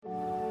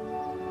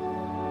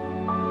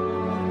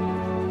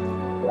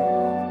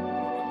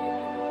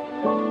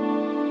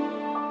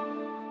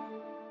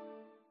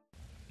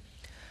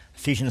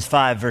Ephesians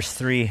 5, verse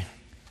 3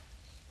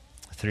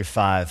 through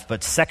 5.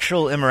 But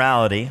sexual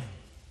immorality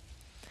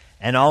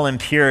and all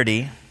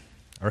impurity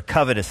or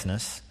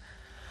covetousness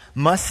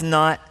must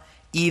not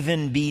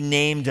even be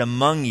named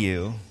among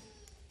you,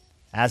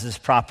 as is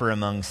proper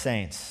among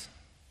saints.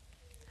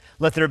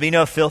 Let there be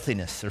no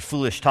filthiness or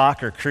foolish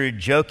talk or crude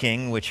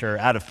joking, which are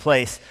out of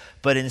place,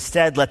 but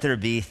instead let there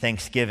be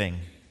thanksgiving.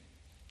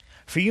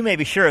 For you may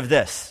be sure of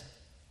this,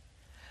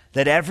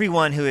 that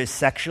everyone who is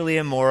sexually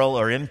immoral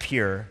or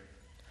impure,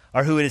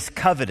 or who is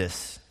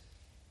covetous,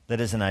 that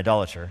is an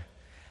idolater,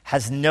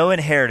 has no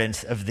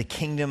inheritance of the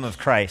kingdom of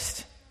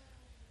Christ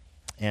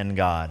and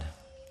God.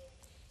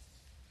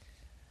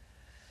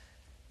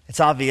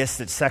 It's obvious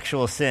that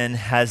sexual sin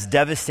has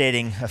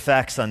devastating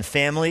effects on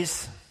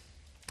families,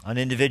 on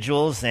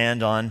individuals,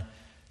 and on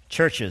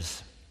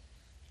churches.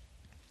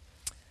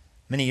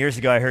 Many years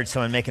ago, I heard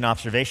someone make an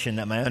observation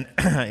that my own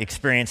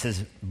experience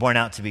has borne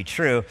out to be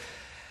true.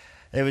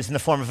 It was in the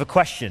form of a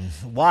question.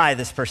 Why,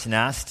 this person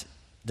asked,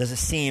 does it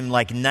seem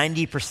like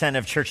 90%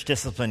 of church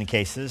discipline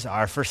cases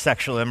are for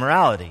sexual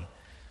immorality?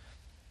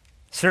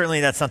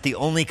 Certainly that's not the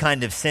only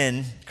kind of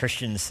sin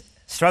Christians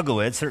struggle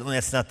with. Certainly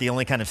that's not the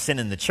only kind of sin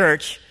in the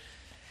church.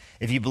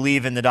 If you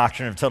believe in the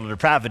doctrine of total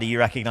depravity, you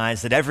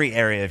recognize that every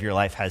area of your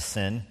life has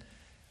sin,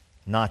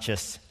 not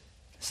just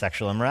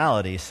sexual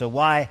immorality. So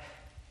why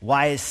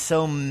is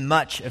so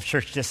much of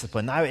church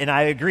discipline? And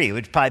I agree, it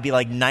would probably be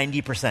like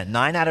 90%.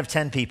 9 out of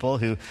 10 people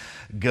who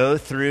go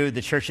through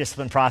the church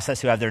discipline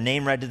process, who have their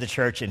name read to the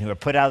church and who are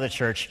put out of the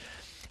church,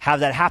 have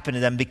that happen to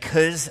them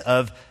because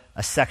of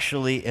a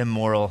sexually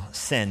immoral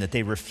sin that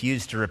they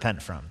refuse to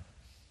repent from.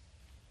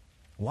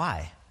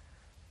 Why?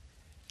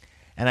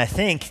 And I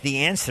think the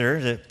answer,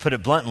 to put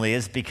it bluntly,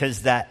 is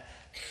because that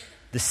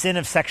the sin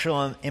of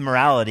sexual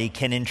immorality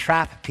can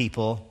entrap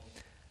people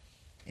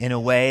in a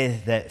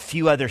way that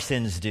few other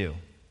sins do.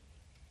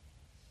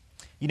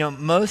 You know,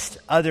 most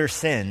other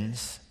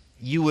sins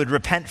you would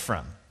repent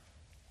from.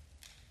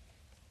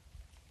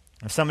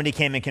 If somebody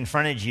came and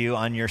confronted you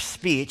on your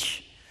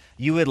speech,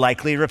 you would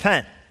likely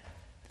repent.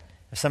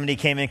 If somebody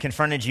came and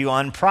confronted you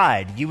on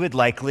pride, you would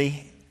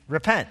likely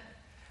repent.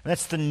 And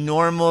that's the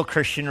normal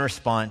Christian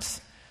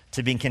response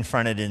to being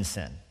confronted in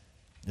sin.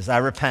 As I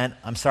repent,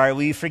 I'm sorry,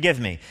 will you forgive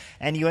me?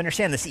 And you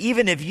understand this,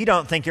 even if you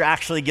don't think you're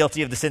actually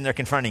guilty of the sin they're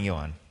confronting you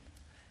on.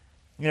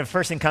 You know, if a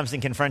person comes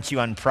and confronts you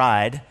on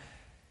pride,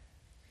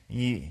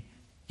 you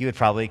would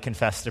probably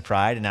confess to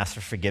pride and ask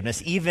for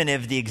forgiveness, even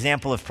if the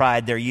example of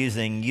pride they're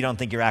using you don't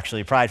think you're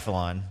actually prideful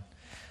on.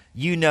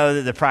 You know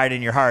that the pride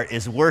in your heart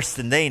is worse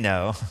than they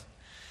know.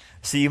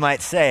 So you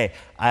might say,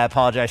 I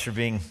apologize for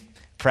being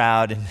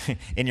proud. And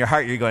in your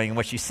heart you're going,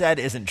 what you said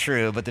isn't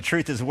true, but the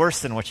truth is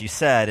worse than what you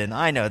said, and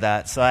I know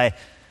that, so I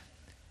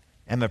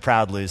am a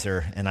proud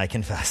loser, and I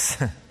confess.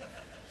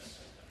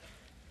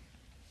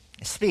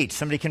 Speech.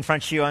 Somebody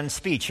confronts you on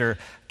speech or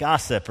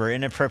gossip or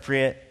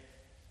inappropriate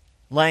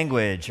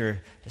language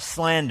or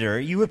slander.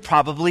 You would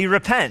probably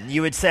repent.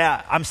 You would say,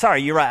 I'm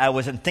sorry, you're right. I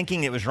wasn't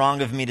thinking it was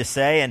wrong of me to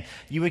say, and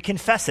you would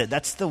confess it.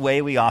 That's the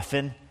way we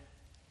often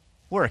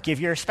work. If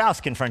your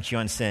spouse confronts you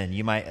on sin,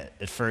 you might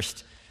at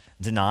first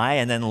deny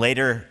and then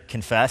later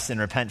confess and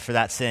repent for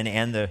that sin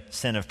and the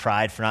sin of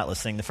pride for not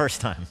listening the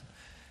first time.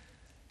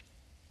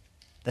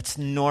 That's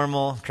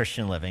normal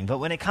Christian living. But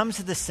when it comes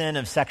to the sin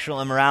of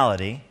sexual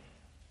immorality,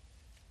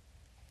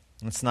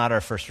 it's not our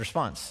first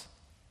response.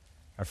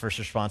 Our first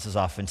response is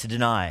often to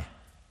deny.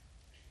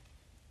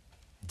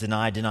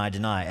 Deny, deny,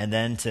 deny. And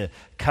then to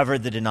cover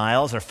the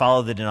denials or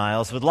follow the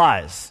denials with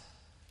lies.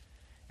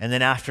 And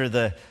then after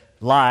the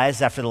lies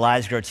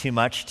grow too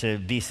much to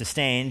be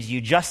sustained,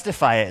 you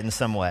justify it in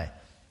some way.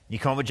 You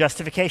come up with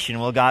justification.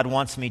 Well, God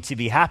wants me to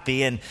be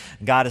happy, and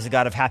God is a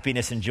God of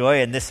happiness and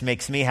joy, and this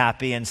makes me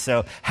happy, and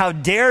so how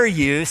dare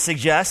you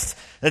suggest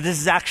that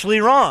this is actually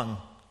wrong?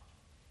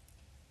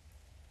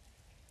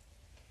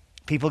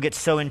 People get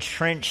so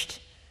entrenched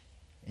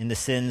in the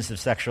sins of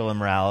sexual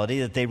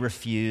immorality that they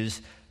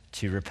refuse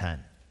to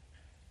repent.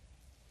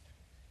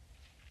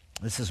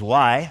 This is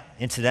why,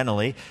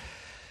 incidentally,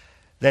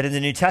 that in the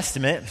New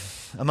Testament,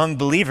 among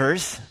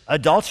believers,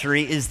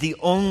 adultery is the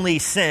only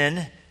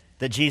sin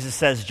that Jesus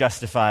says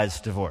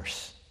justifies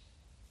divorce.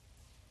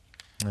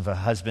 If a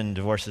husband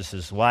divorces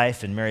his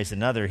wife and marries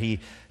another, he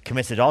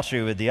commits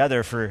adultery with the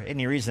other for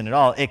any reason at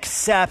all,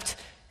 except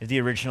if the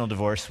original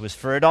divorce was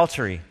for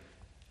adultery.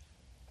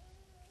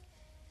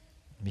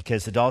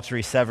 Because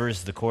adultery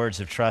severs the cords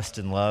of trust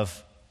and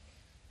love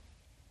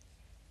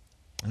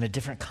in a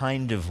different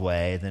kind of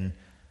way than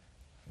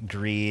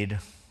greed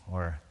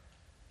or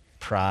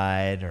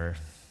pride or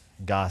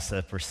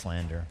gossip or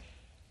slander.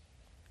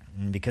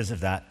 And because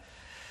of that,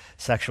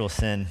 sexual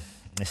sin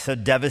is so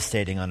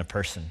devastating on a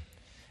person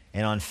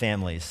and on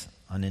families,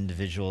 on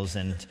individuals,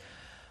 and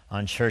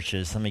on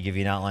churches. Let me give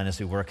you an outline as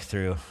we work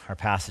through our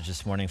passage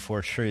this morning.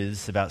 4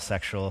 truths about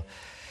sexual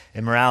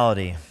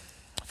immorality.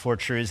 4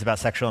 truths about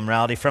sexual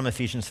immorality from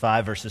Ephesians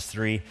 5, verses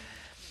 3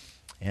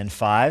 and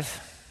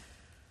 5.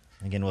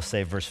 Again, we'll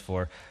save verse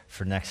 4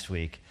 for next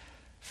week.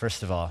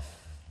 First of all,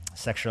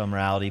 Sexual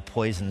immorality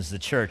poisons the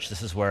church.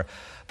 This is where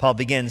Paul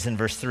begins in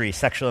verse 3.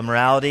 Sexual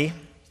immorality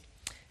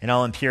and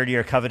all impurity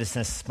or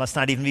covetousness must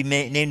not even be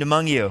named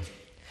among you.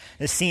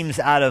 This seems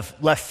out of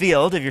left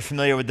field if you're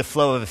familiar with the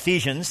flow of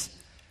Ephesians.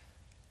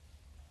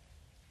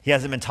 He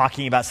hasn't been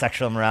talking about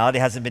sexual immorality,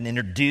 hasn't been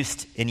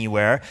introduced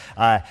anywhere.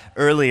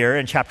 Earlier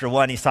in chapter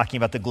 1, he's talking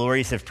about the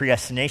glories of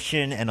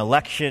predestination and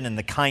election and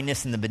the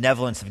kindness and the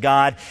benevolence of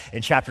God.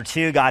 In chapter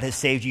 2, God has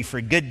saved you for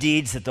good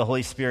deeds that the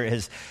Holy Spirit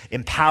has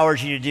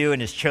empowered you to do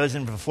and has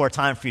chosen before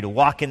time for you to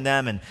walk in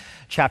them. And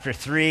chapter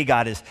 3,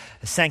 God is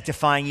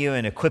sanctifying you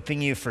and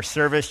equipping you for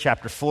service.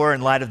 Chapter 4,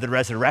 in light of the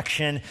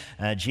resurrection,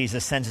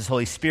 Jesus sends his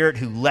Holy Spirit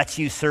who lets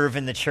you serve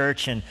in the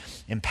church and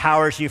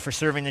empowers you for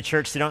serving the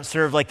church. So don't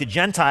serve like the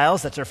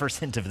Gentiles. That's our first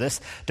hint of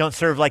this. Don't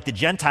serve like the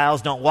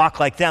Gentiles. Don't walk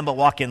like them, but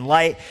walk in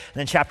light. And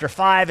then chapter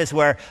 5 is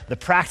where the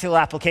practical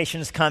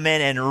applications come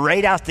in, and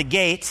right out the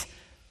gate,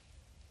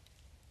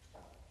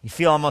 you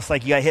feel almost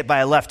like you got hit by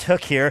a left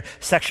hook here.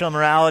 Sexual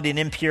immorality and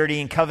impurity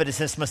and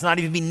covetousness must not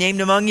even be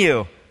named among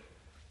you.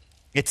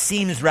 It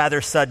seems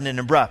rather sudden and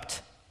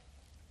abrupt.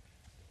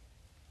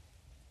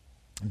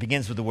 It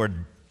begins with the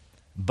word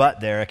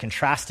but there, a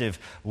contrastive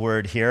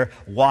word here.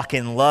 Walk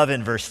in love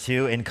in verse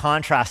 2. In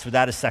contrast with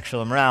that is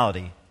sexual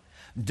immorality.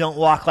 Don't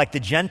walk like the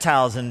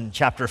Gentiles in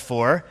chapter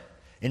 4.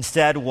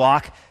 Instead,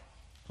 walk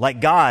like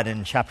God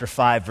in chapter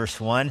 5, verse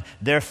 1.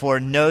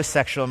 Therefore, no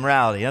sexual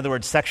immorality. In other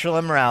words, sexual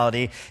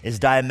immorality is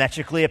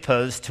diametrically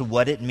opposed to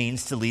what it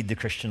means to lead the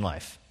Christian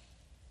life.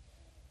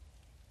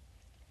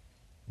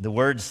 The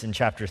words in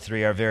chapter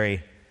 3 are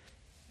very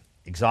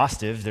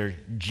exhaustive. They're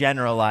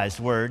generalized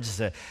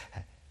words.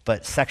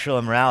 But sexual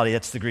immorality,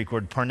 that's the Greek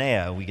word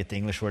porneia. We get the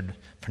English word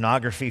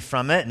pornography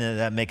from it, and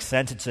that makes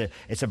sense.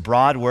 It's a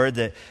broad word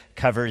that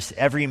covers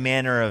every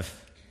manner of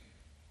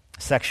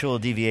sexual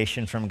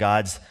deviation from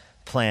God's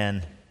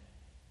plan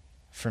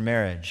for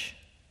marriage.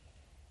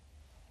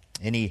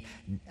 Any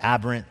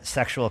aberrant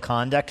sexual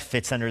conduct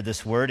fits under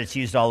this word. It's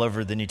used all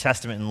over the New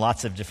Testament in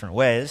lots of different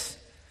ways.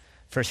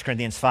 1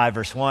 Corinthians 5,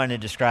 verse 1, it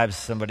describes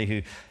somebody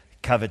who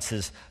covets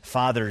his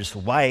father's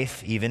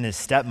wife, even his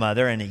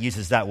stepmother, and it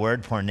uses that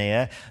word,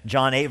 porneia.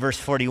 John 8, verse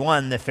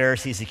 41, the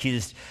Pharisees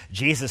accused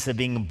Jesus of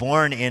being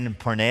born in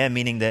porneia,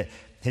 meaning that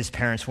his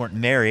parents weren't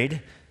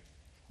married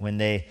when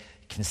they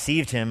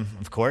conceived him,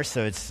 of course.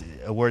 So it's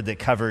a word that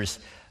covers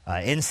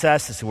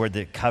incest. It's a word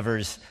that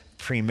covers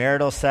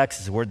premarital sex.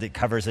 It's a word that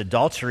covers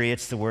adultery.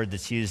 It's the word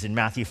that's used in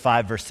Matthew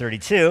 5, verse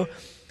 32,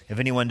 if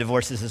anyone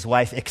divorces his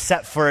wife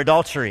except for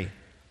adultery.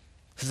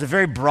 This is a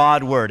very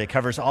broad word. It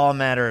covers all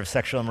matter of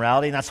sexual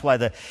immorality, and that's why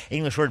the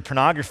English word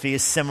pornography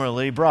is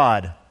similarly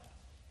broad.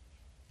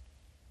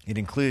 It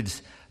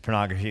includes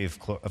pornography,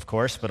 of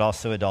course, but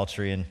also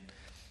adultery and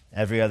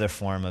every other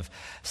form of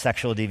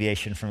sexual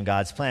deviation from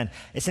God's plan.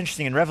 It's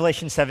interesting, in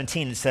Revelation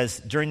 17, it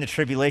says, during the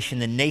tribulation,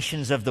 the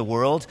nations of the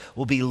world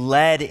will be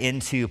led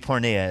into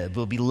porneia,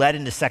 will be led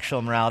into sexual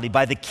immorality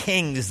by the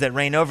kings that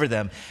reign over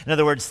them. In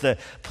other words, the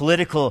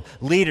political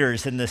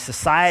leaders and the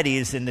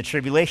societies in the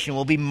tribulation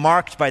will be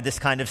marked by this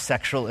kind of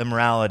sexual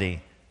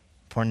immorality,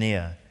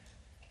 porneia.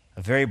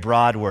 A very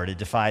broad word. It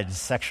defines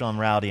sexual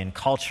immorality in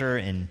culture,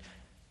 in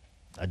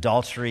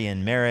adultery,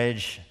 in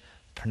marriage,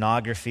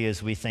 pornography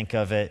as we think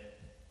of it.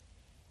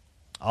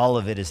 All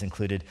of it is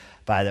included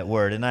by that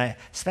word. And I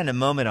spend a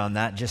moment on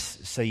that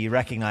just so you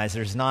recognize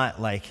there's not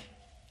like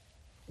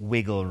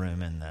wiggle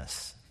room in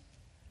this.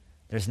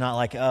 There's not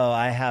like, oh,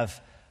 I have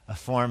a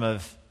form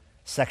of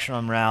sexual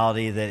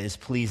immorality that is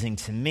pleasing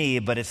to me,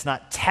 but it's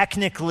not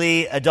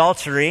technically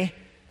adultery.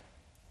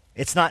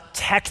 It's not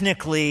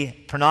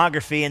technically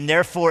pornography, and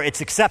therefore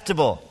it's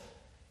acceptable.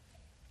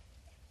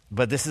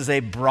 But this is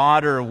a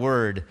broader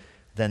word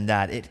than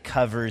that. It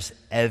covers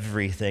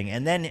everything.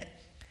 And then,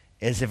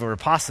 as if it were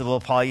possible,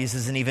 Paul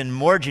uses an even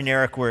more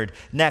generic word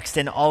next,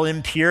 in all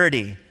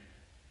impurity,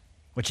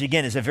 which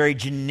again is a very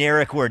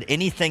generic word.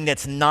 Anything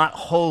that's not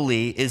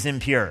holy is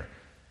impure.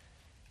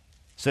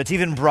 So it's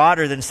even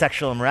broader than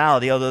sexual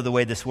immorality, although the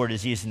way this word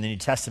is used in the New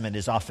Testament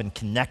is often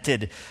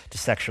connected to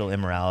sexual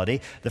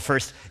immorality. The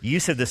first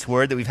use of this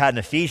word that we've had in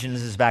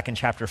Ephesians is back in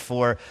chapter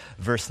 4,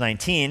 verse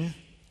 19. It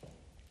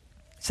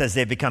says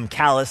they've become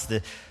callous,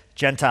 the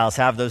Gentiles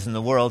have, those in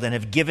the world, and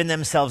have given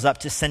themselves up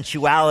to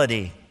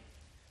sensuality.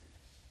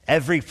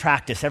 Every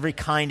practice, every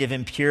kind of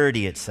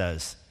impurity, it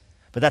says.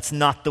 But that's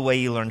not the way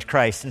you learned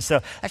Christ. And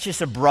so that's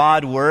just a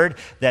broad word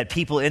that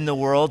people in the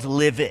world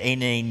live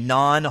in a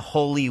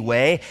non-holy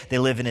way. They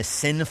live in a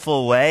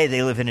sinful way.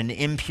 They live in an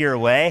impure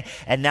way.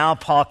 And now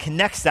Paul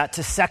connects that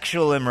to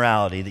sexual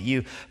immorality, that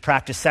you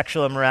practice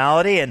sexual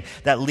immorality and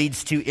that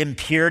leads to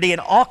impurity and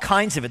all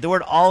kinds of it. The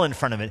word all in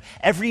front of it.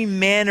 Every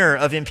manner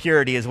of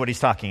impurity is what he's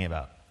talking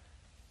about.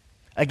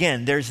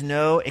 Again, there's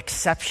no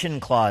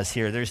exception clause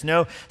here. There's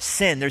no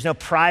sin. There's no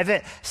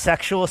private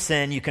sexual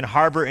sin you can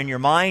harbor in your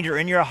mind or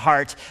in your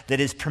heart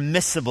that is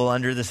permissible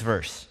under this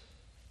verse.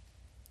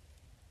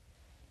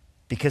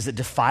 Because it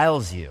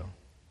defiles you.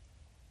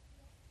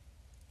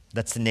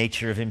 That's the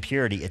nature of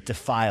impurity. It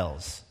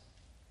defiles.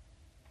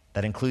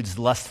 That includes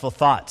lustful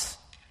thoughts.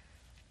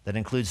 That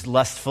includes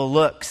lustful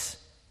looks.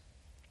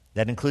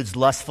 That includes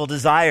lustful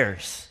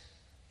desires.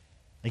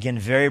 Again,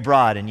 very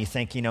broad. And you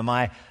think,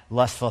 my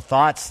lustful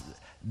thoughts,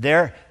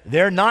 they're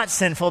not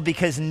sinful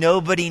because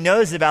nobody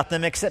knows about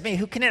them except me.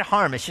 Who can it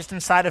harm? It's just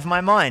inside of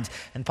my mind.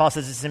 And Paul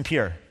says it's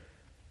impure.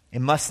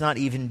 It must not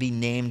even be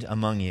named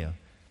among you.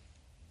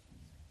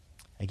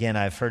 Again,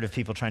 I've heard of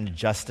people trying to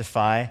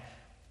justify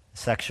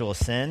sexual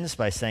sins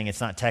by saying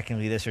it's not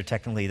technically this or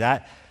technically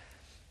that.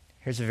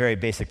 Here's a very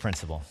basic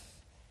principle.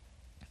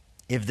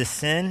 If the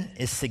sin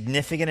is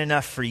significant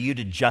enough for you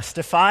to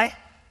justify,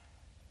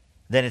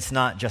 then it's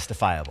not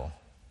justifiable.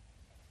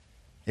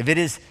 If it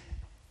is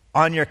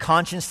on your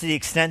conscience to the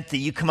extent that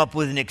you come up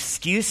with an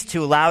excuse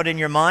to allow it in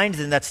your mind,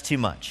 then that's too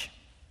much.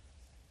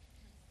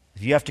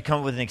 If you have to come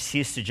up with an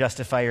excuse to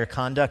justify your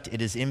conduct,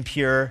 it is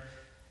impure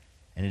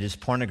and it is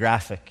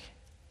pornographic.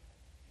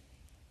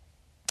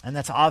 And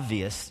that's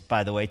obvious,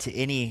 by the way, to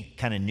any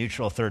kind of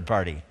neutral third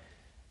party.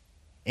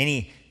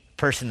 Any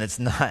person that's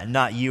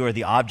not you or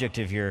the object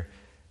of your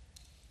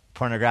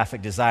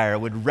pornographic desire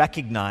would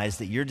recognize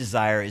that your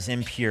desire is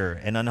impure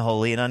and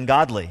unholy and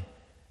ungodly.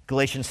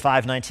 Galatians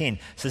 5:19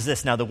 says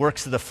this, now the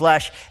works of the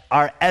flesh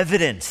are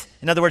evident.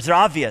 In other words, they're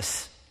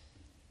obvious.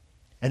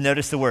 And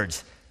notice the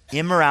words,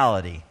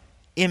 immorality,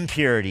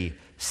 impurity,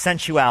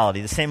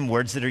 sensuality, the same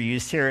words that are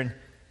used here in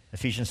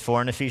Ephesians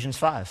 4 and Ephesians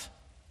 5.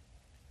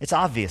 It's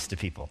obvious to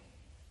people.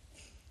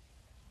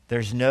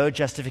 There's no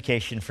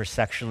justification for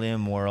sexually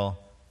immoral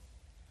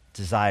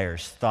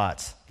desires,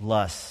 thoughts,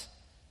 lusts,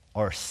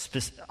 or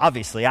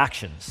obviously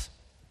actions.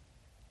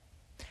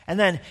 And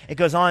then it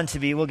goes on to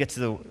be, we'll get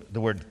to the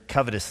word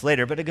covetous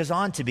later, but it goes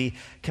on to be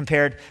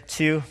compared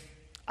to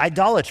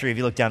idolatry. If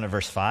you look down at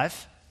verse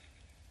 5,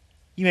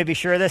 you may be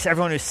sure of this.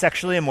 Everyone who's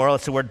sexually immoral,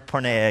 it's the word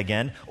porneia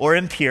again, or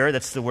impure,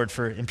 that's the word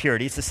for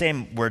impurity. It's the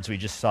same words we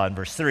just saw in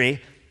verse 3.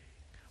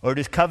 Or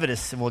who's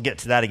covetous, and we'll get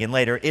to that again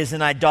later, is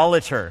an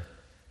idolater.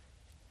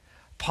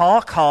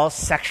 Paul calls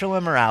sexual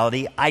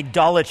immorality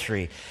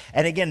idolatry.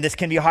 And again, this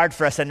can be hard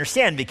for us to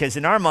understand because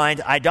in our mind,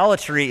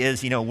 idolatry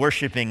is,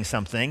 worshiping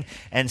something,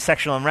 and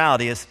sexual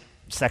immorality is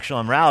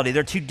sexual immorality.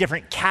 They're two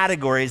different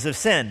categories of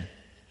sin.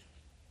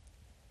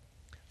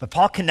 But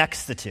Paul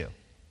connects the two.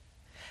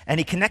 And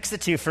he connects the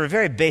two for a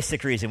very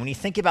basic reason. When you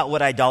think about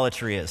what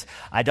idolatry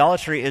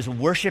is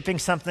worshiping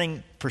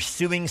something,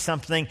 pursuing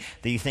something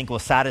that you think will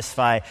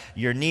satisfy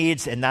your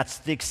needs, and that's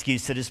the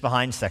excuse that is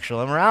behind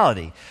sexual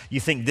immorality. You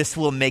think this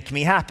will make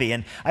me happy.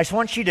 And I just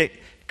want you to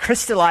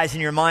crystallize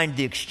in your mind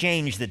the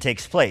exchange that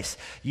takes place.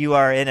 You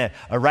are in a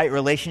right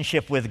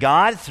relationship with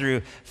God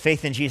through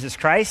faith in Jesus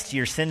Christ.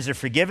 Your sins are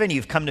forgiven.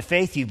 You've come to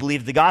faith. You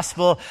believe the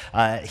gospel.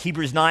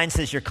 Hebrews 9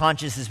 says your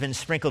conscience has been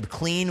sprinkled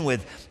clean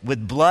with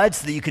blood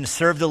so that you can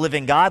serve the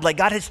living God. Like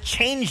God has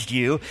changed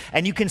you,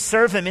 and you can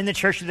serve him in the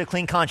church with a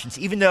clean conscience,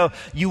 even though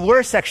you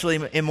were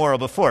sexually immoral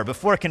before.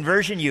 Before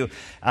conversion, you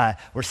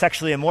were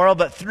sexually immoral,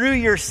 but through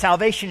your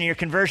salvation and your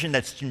conversion,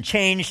 that's been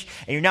changed,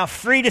 and you're now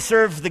free to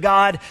serve the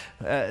God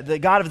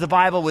of the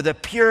Bible with a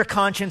pure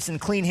conscience and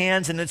clean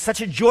hands, and it's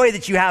such a joy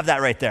that you have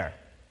that right there.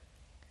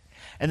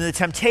 And then the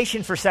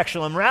temptation for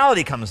sexual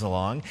immorality comes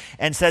along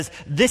and says,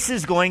 this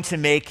is going to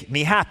make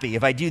me happy.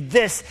 If I do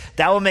this,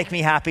 that will make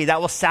me happy.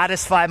 That will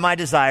satisfy my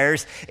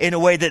desires in a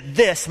way that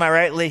this, my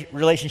right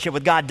relationship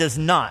with God, does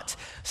not.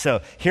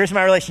 So here's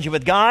my relationship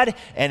with God,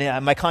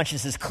 and my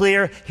conscience is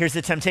clear. Here's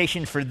the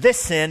temptation for this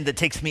sin that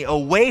takes me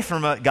away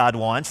from what God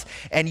wants.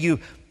 And you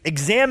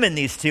examine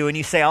these two, and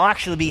you say, I'll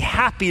actually be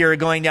happier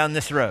going down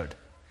this road.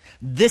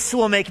 This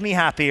will make me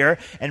happier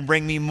and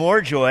bring me more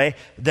joy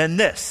than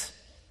this,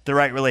 the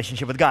right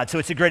relationship with God. So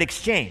it's a great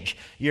exchange.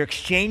 You're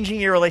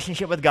exchanging your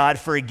relationship with God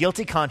for a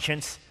guilty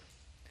conscience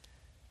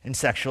and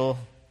sexual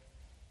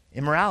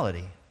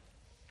immorality.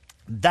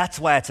 That's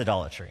why it's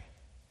idolatry.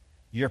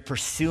 You're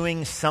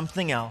pursuing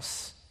something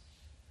else.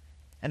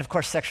 And of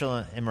course,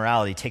 sexual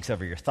immorality takes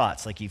over your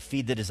thoughts. Like you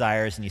feed the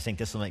desires and you think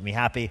this will make me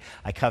happy.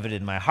 I covet it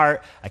in my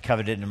heart. I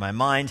covet it in my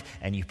mind.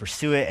 And you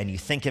pursue it and you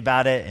think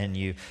about it and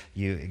you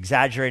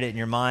exaggerate it in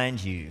your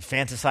mind. You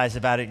fantasize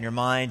about it in your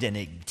mind, and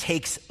it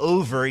takes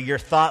over your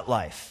thought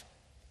life.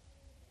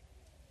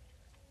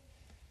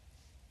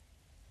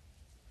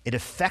 It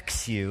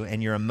affects you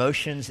and your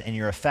emotions and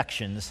your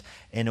affections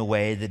in a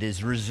way that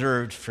is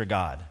reserved for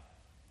God.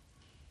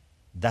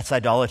 That's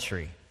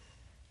idolatry.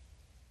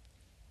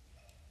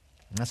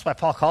 And that's why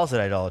Paul calls it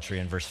idolatry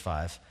in verse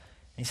 5.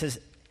 He says,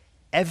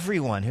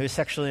 everyone who is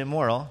sexually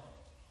immoral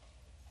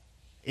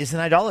is an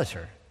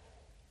idolater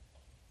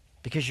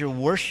because you're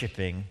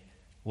worshiping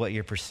what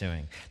you're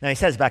pursuing. Now he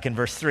says back in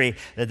verse 3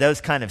 that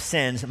those kind of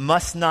sins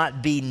must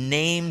not be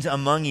named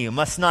among you,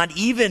 must not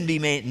even be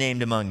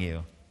named among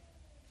you.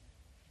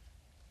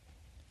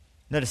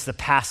 Notice the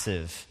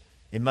passive.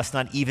 It must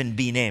not even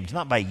be named.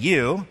 Not by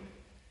you.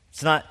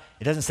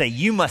 It doesn't say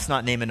you must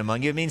not name it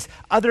among you. It means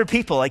other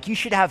people. Like you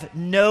should have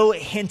no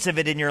hint of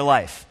it in your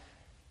life.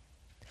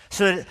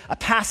 So that a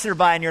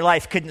passerby in your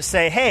life couldn't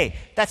say, hey,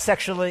 that's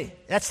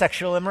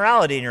sexual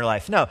immorality in your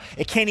life. No,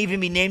 it can't even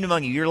be named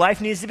among you. Your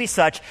life needs to be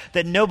such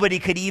that nobody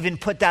could even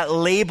put that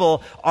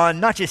label on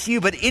not just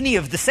you, but any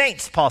of the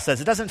saints, Paul says.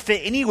 It doesn't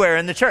fit anywhere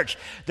in the church.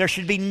 There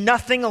should be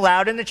nothing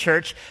allowed in the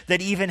church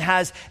that even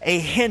has a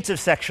hint of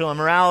sexual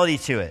immorality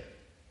to it.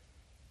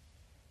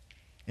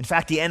 In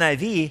fact, the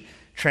NIV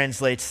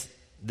translates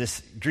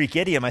this Greek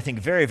idiom, I think,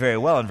 very, very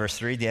well in verse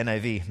 3. The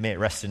NIV, may it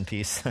rest in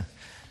peace.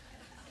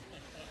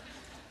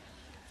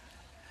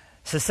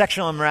 So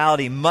sexual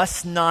immorality there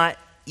must not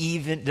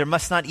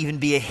even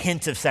be a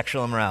hint of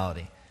sexual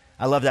immorality.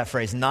 I love that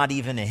phrase, not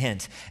even a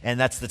hint. And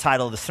that's the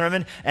title of the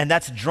sermon. And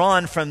that's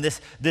drawn from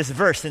this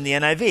verse in the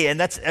NIV. And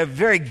that's a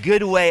very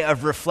good way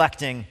of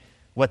reflecting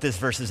what this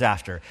verse is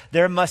after.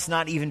 There must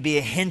not even be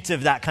a hint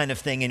of that kind of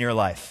thing in your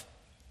life.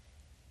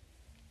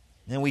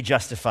 And we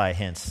justify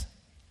hints.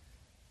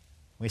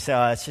 We say,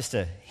 oh, it's just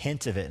a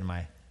hint of it in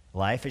my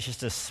life. It's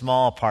just a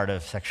small part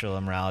of sexual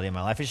immorality in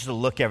my life. It's just a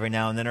look every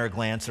now and then, or a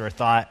glance, or a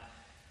thought.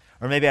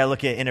 Or maybe I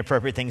look at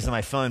inappropriate things on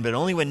my phone, but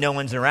only when no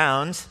one's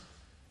around.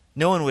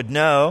 No one would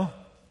know.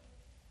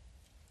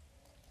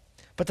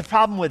 But the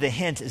problem with a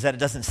hint is that it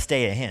doesn't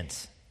stay a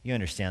hint. You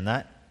understand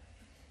that?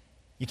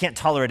 You can't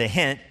tolerate a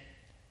hint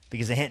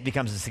because a hint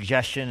becomes a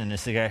suggestion, and a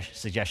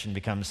suggestion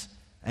becomes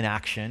an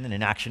action, and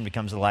an action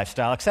becomes a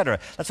lifestyle, etc.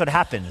 That's what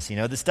happens.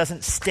 This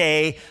doesn't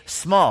stay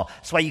small.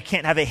 That's why you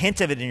can't have a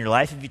hint of it in your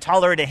life. If you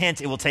tolerate a hint,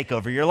 it will take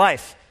over your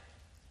life.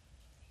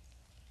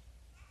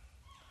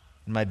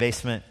 In my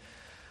basement,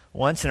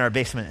 once in our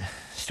basement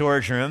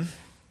storage room,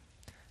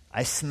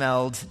 I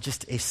smelled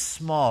just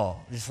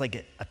like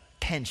a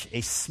pinch,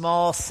 a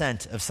small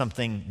scent of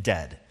something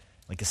dead,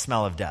 like a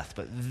smell of death,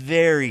 but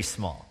very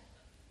small.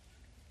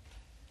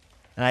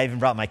 And I even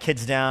brought my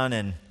kids down,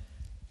 and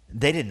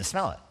they didn't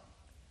smell it.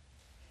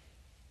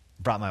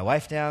 Brought my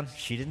wife down,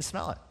 she didn't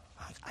smell it.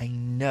 I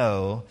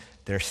know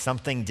there's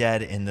something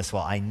dead in this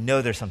wall. I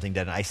know there's something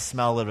dead, and I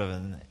smell a little bit of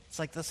it. And it's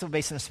like, that's what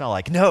basement smell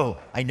like. No,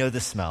 I know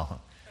the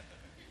smell.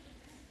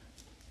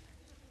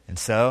 And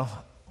so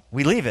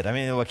we leave it. I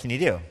mean, what can you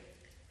do?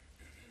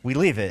 We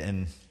leave it,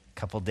 and a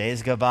couple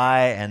days go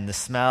by, and the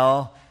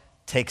smell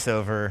takes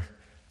over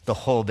the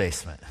whole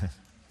basement.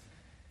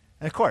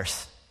 And of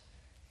course,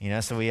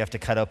 so we have to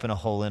cut open a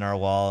hole in our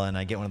wall, and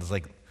I get one of those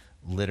like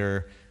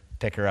litter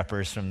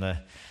picker-uppers from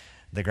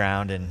the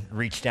ground and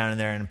reach down in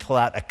there and pull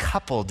out a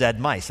couple dead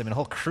mice. I mean, a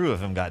whole crew of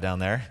them got down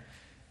there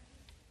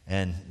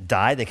and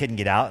died. They couldn't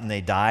get out, and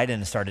they died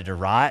and started to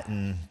rot,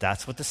 and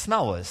that's what the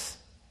smell was.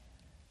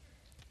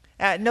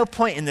 At no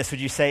point in this would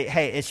you say,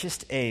 hey, it's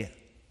just a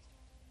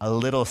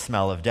little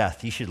smell of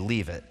death. You should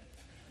leave it.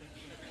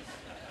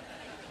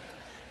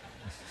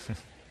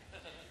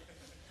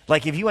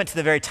 Like if you went to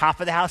the very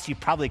top of the house, you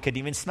probably couldn't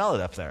even smell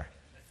it up there.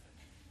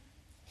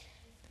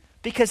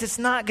 Because it's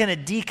not going to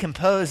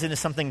decompose into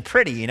something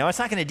pretty, It's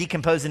not going to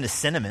decompose into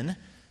cinnamon.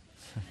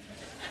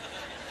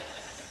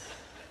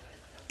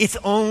 It's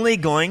only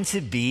going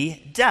to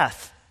be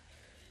death.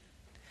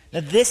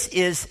 Now, this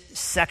is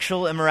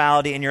sexual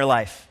immorality in your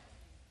life.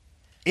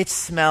 It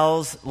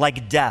smells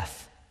like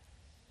death.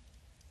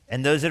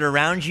 And those that are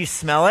around you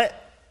smell it.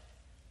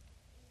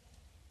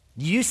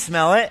 You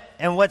smell it,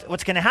 and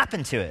what's going to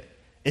happen to it?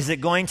 Is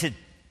it going to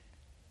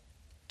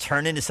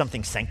turn into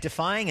something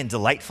sanctifying and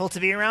delightful to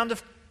be around?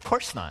 Of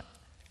course not.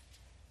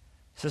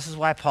 So this is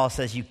why Paul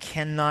says you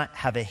cannot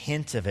have a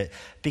hint of it,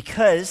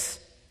 because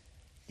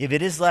if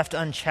it is left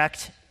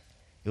unchecked,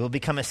 it will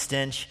become a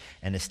stench,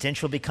 and a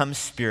stench will become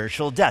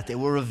spiritual death. It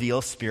will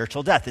reveal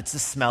spiritual death. It's the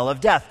smell of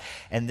death.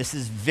 And this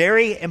is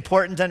very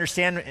important to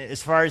understand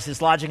as far as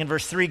his logic in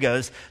verse 3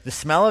 goes. The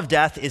smell of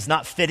death is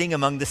not fitting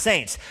among the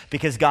saints,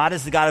 because God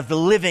is the God of the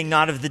living,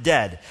 not of the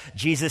dead.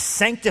 Jesus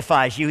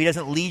sanctifies you. He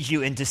doesn't lead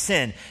you into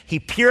sin. He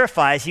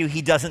purifies you.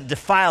 He doesn't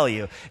defile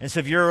you. And so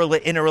if you're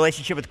in a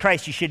relationship with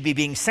Christ, you should be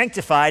being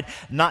sanctified,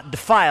 not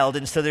defiled.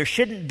 And so there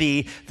shouldn't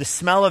be the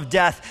smell of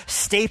death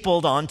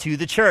stapled onto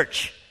the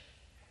church.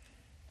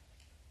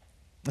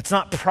 It's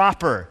not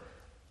proper.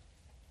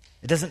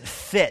 It doesn't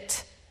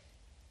fit.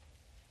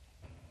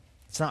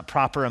 It's not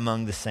proper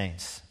among the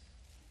saints.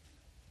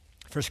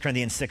 1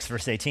 Corinthians 6,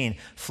 verse 18,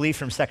 flee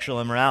from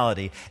sexual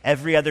immorality.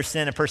 Every other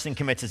sin a person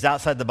commits is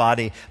outside the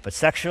body, but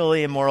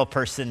sexually immoral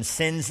person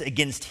sins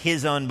against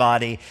his own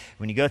body.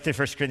 When you go through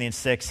 1 Corinthians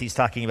 6, he's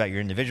talking about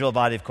your individual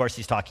body. Of course,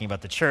 he's talking about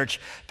the church,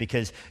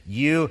 because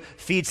you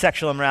feed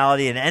sexual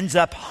immorality and it ends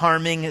up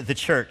harming the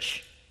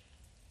church.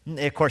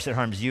 Of course, it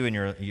harms you and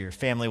your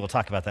family. We'll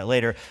talk about that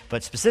later.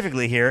 But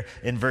specifically here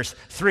in verse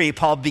 3,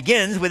 Paul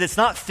begins with, it's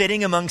not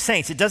fitting among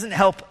saints. It doesn't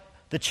help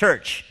the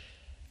church.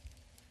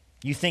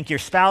 You think your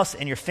spouse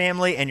and your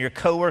family and your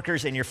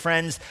coworkers and your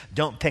friends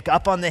don't pick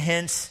up on the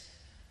hints.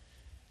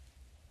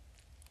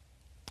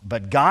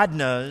 But God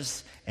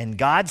knows, and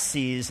God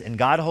sees, and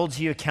God holds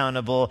you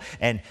accountable,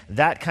 and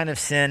that kind of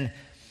sin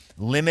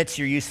limits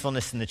your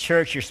usefulness in the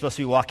church. You're supposed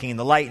to be walking in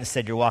the light.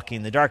 Instead, you're walking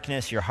in the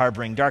darkness. You're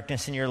harboring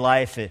darkness in your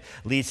life. It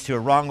leads to a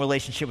wrong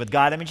relationship with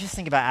God. I mean, just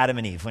think about Adam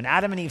and Eve. When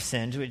Adam and Eve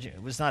sinned,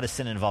 it was not a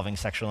sin involving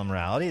sexual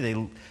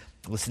immorality.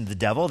 listened to the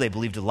devil. They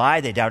believed a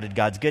lie. They doubted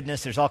God's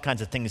goodness. There's all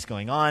kinds of things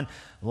going on,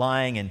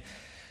 lying and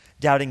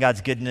doubting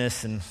God's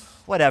goodness and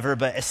whatever.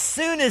 But as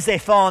soon as they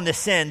fall into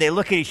sin, they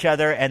look at each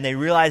other and they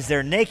realize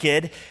they're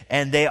naked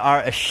and they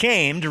are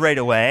ashamed right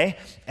away.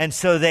 And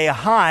so they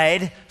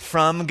hide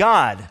from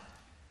God,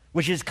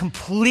 which is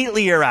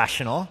completely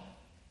irrational.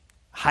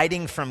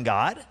 Hiding from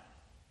God?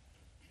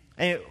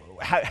 And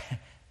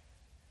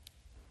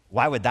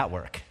why would that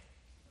work?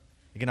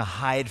 You're going to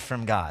hide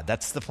from God.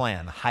 That's the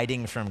plan,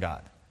 hiding from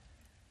God.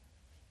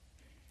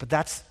 But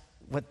that's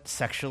what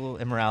sexual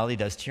immorality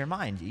does to your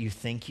mind. You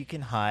think you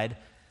can hide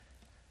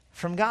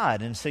from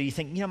God. And so you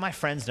think, my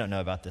friends don't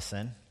know about this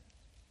sin.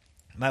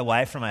 My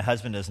wife or my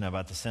husband doesn't know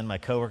about the sin. My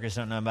coworkers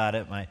don't know about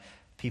it. My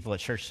people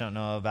at church don't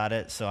know about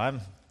it. So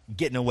I'm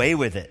getting away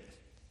with it.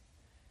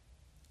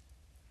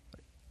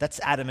 That's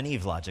Adam and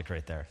Eve logic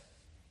right there.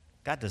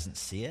 God doesn't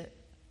see it.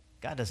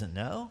 God doesn't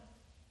know.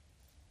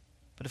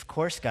 But of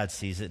course God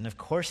sees it, and of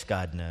course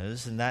God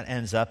knows, and that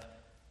ends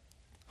up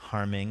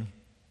harming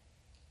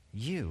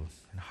you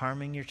and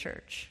harming your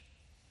church.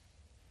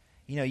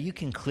 You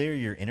can clear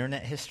your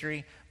internet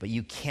history, but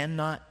you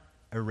cannot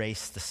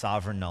erase the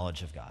sovereign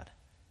knowledge of God.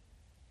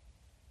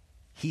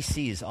 He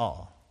sees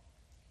all,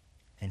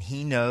 and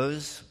he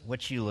knows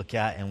what you look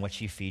at and what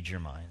you feed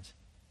your mind.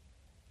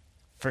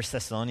 1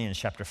 Thessalonians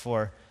chapter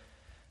 4,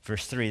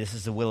 verse 3, this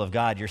is the will of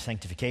God, your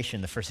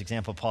sanctification. The first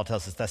example Paul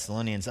tells the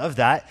Thessalonians of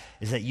that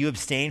is that you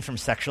abstain from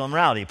sexual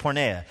immorality,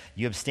 porneia.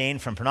 You abstain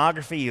from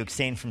pornography, you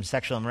abstain from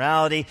sexual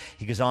immorality.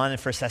 He goes on in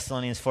 1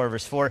 Thessalonians 4,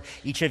 verse 4,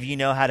 each of you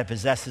know how to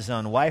possess his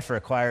own wife or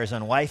acquire his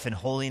own wife in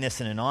holiness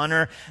and in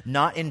honor,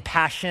 not in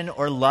passion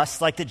or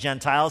lust like the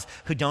Gentiles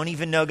who don't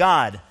even know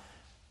God.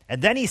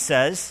 And then he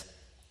says,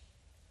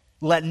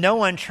 let no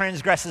one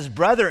transgress his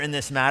brother in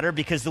this matter,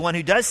 because the one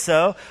who does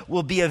so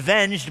will be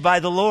avenged by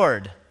the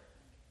Lord.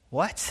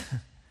 What?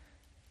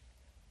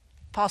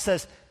 Paul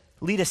says,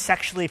 lead a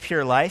sexually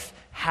pure life,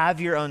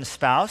 have your own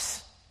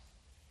spouse,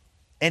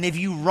 and if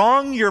you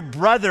wrong your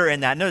brother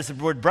in that, notice the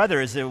word brother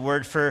is a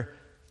word for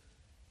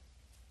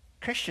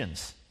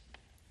Christians.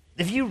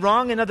 If you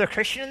wrong another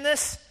Christian in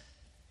this,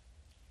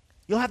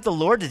 you'll have the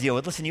Lord to deal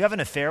with. Listen, you have an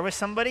affair with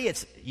somebody,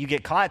 you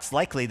get caught, it's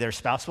likely their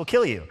spouse will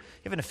kill you.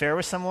 You have an affair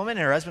with some woman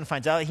and her husband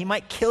finds out, he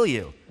might kill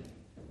you.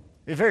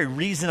 There's a very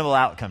reasonable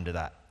outcome to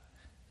that.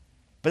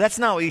 But that's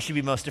not what you should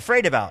be most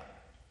afraid about.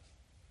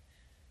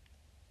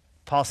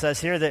 Paul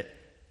says here that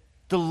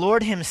the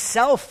Lord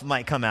himself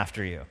might come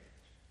after you.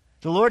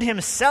 The Lord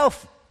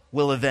himself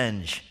will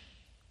avenge.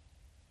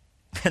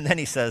 And then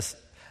he says,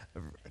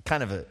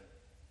 kind of a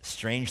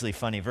strangely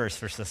funny verse,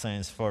 1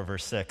 Thessalonians 4,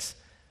 verse 6.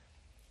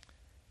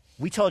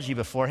 We told you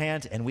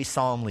beforehand, and we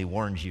solemnly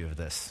warned you of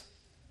this.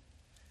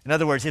 In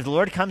other words, if the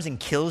Lord comes and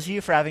kills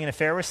you for having an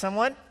affair with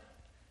someone,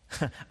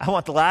 I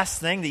want the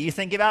last thing that you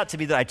think about to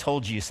be that I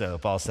told you so,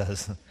 Paul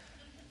says.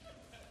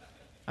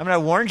 I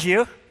warned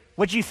you.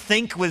 What you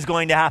think was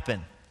going to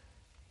happen.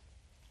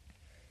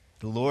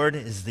 The Lord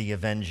is the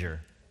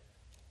avenger.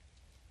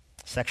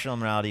 Sexual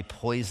immorality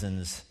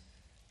poisons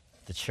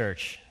the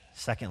church.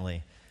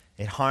 Secondly,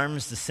 it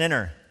harms the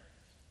sinner.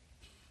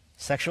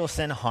 Sexual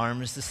sin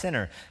harms the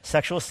sinner.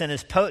 Sexual sin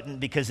is potent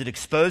because it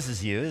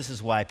exposes you. This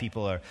is why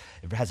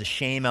it has a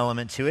shame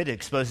element to it. It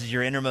exposes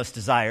your innermost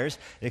desires.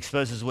 It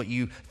exposes what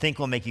you think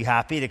will make you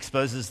happy. It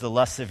exposes the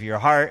lusts of your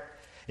heart.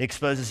 It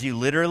exposes you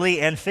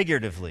literally and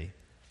figuratively.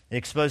 It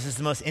exposes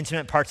the most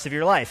intimate parts of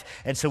your life.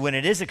 And so when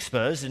it is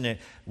exposed, and it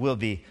will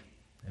be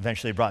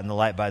eventually brought in the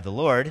light by the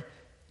Lord,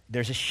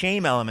 there's a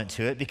shame element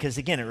to it because,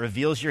 again, it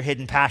reveals your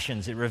hidden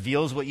passions. It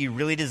reveals what you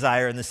really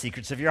desire in the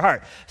secrets of your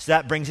heart. So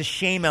that brings a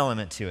shame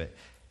element to it.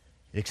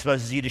 It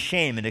exposes you to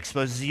shame. It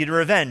exposes you to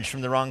revenge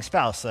from the wrong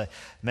spouse. I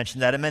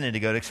mentioned that a minute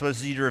ago. It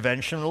exposes you to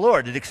revenge from the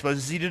Lord. It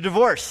exposes you to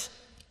divorce.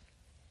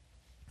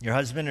 Your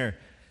husband or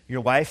your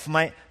wife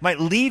might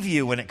leave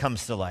you when it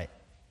comes to light.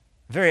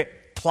 Very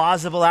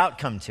plausible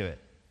outcome to it.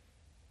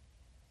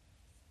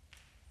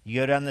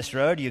 You go down this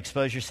road, you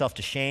expose yourself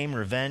to shame,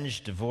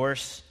 revenge,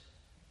 divorce.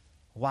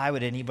 Why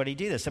would anybody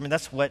do this?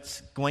 That's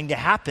what's going to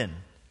happen.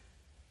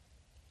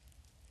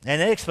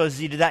 And it exposes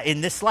you to that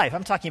in this life.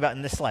 I'm talking about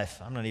in this life.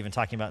 I'm not even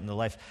talking about in the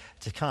life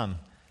to come.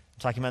 I'm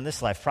talking about in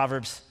this life.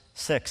 Proverbs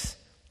 6.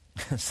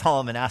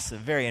 Solomon asks a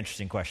very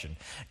interesting question.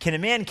 Can a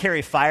man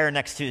carry fire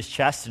next to his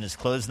chest and his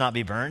clothes not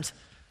be burned?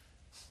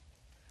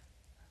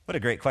 What a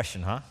great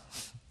question, huh?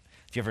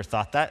 Have you ever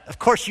thought that? Of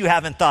course you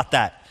haven't thought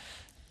that.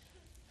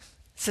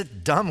 It's a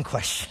dumb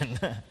question.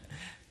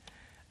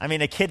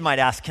 A kid might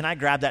ask, can I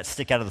grab that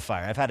stick out of the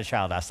fire? I've had a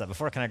child ask that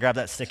before. Can I grab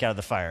that stick out of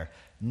the fire?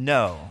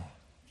 No,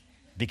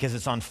 because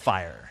it's on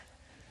fire.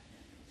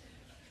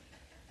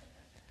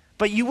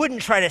 But you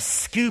wouldn't try to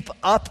scoop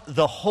up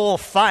the whole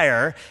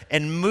fire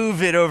and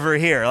move it over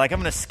here. Like, I'm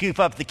going to scoop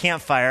up the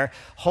campfire,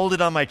 hold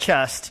it on my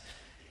chest,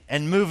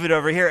 and move it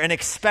over here and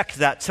expect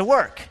that to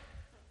work.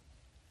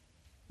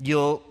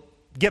 You'll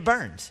get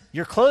burned.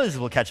 Your clothes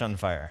will catch on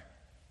fire.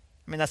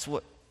 That's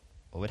what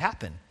would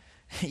happen.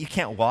 You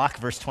can't walk,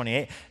 verse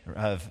 28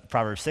 of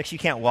Proverbs 6, you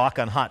can't walk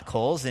on hot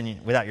coals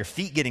and without your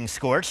feet getting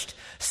scorched.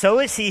 So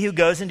is he who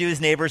goes into his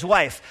neighbor's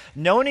wife.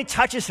 No one who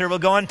touches her will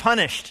go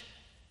unpunished.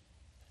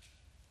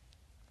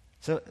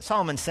 So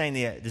Solomon's saying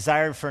the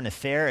desire for an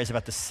affair is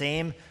about the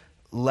same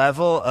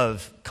level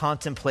of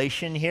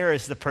contemplation here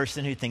as the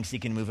person who thinks he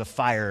can move a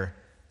fire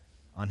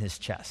on his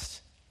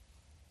chest.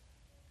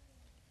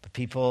 But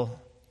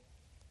people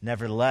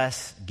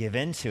nevertheless give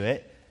in to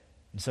it.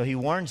 And so he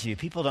warns you,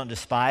 people don't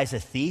despise a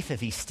thief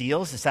if he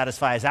steals to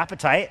satisfy his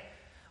appetite.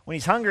 When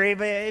he's hungry,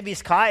 but if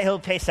he's caught, he'll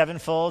pay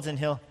sevenfold and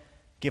he'll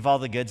give all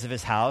the goods of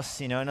his house.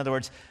 In other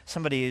words,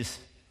 somebody who's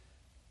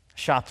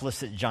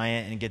shoplifts at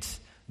Giant and gets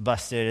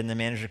busted and the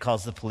manager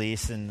calls the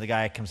police and the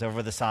guy comes over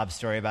with a sob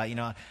story about,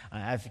 I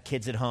have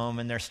kids at home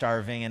and they're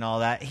starving and all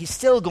that. He's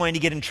still going to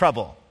get in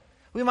trouble.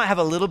 We might have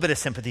a little bit of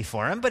sympathy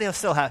for him, but he'll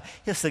still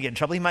get in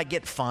trouble. He might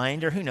get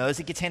fined, or who knows,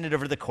 it gets handed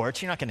over to the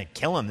courts. You're not going to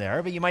kill him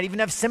there, but you might even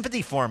have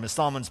sympathy for him, is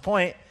Solomon's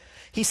point.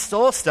 He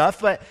stole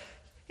stuff, but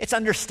it's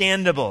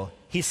understandable.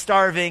 He's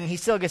starving, he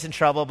still gets in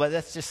trouble, but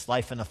that's just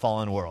life in a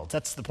fallen world.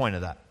 That's the point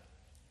of that.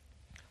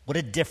 What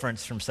a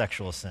difference from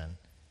sexual sin.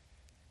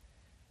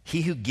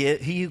 He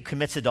who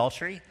commits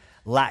adultery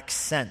lacks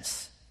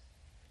sense.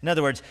 In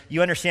other words,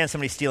 you understand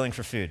somebody stealing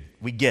for food.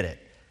 We get it.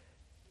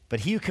 But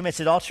he who commits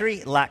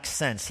adultery lacks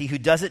sense. He who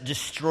does it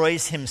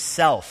destroys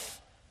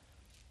himself.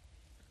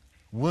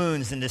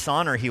 Wounds and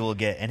dishonor he will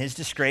get, and his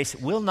disgrace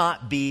will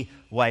not be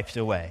wiped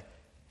away.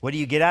 What do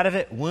you get out of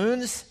it?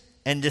 Wounds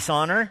and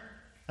dishonor?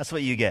 That's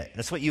what you get.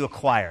 That's what you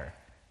acquire.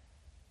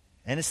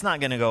 And it's not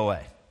going to go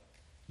away.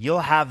 You'll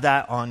have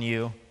that on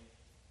you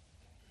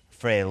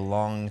for a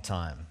long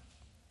time.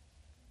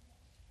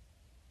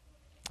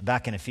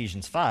 Back in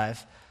Ephesians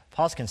 5,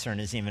 Paul's concern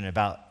isn't even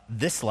about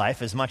this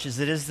life as much as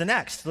it is the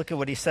next. Look at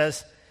what he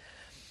says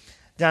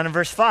down in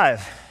verse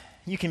 5.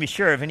 You can be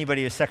sure of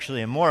anybody who's sexually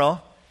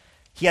immoral,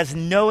 he has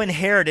no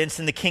inheritance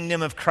in the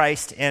kingdom of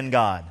Christ and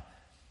God.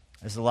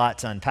 There's a lot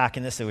to unpack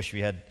in this. I wish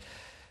we had,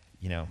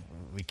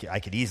 I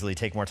could easily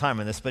take more time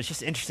on this, but it's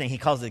just interesting. He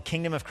calls it the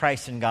kingdom of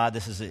Christ and God.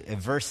 This is a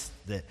verse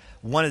that,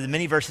 one of the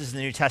many verses in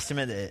the New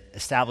Testament that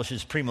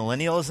establishes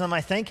premillennialism,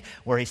 I think,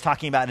 where he's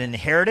talking about an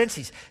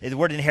inheritance. The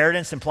word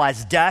inheritance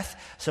implies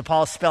death. So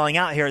Paul is spelling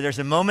out here, there's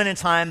a moment in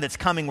time that's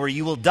coming where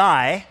you will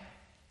die,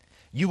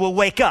 you will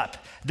wake up.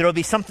 There will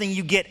be something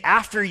you get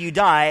after you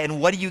die,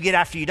 and what do you get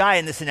after you die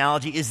in this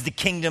analogy is the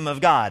kingdom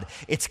of God.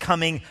 It's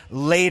coming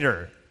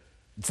later.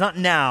 It's not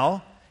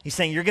now. He's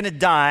saying you're going to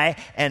die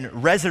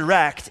and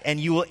resurrect, and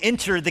you will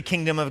enter the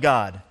kingdom of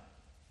God.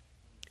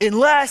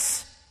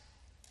 Unless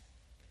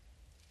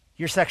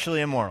you're sexually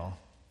immoral.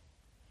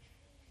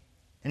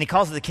 And he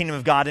calls it the kingdom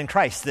of God in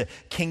Christ, the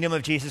kingdom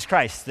of Jesus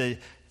Christ, the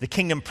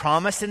kingdom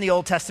promised in the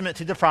Old Testament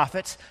to the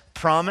prophets,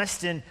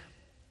 promised in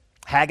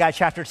Haggai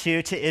chapter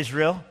 2 to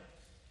Israel,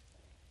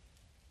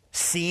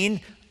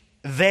 seen,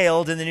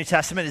 veiled in the New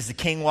Testament as the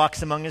king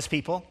walks among his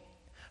people.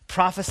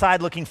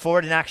 Prophesied looking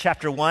forward in Acts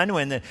chapter 1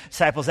 when the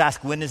disciples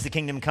ask, when is the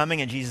kingdom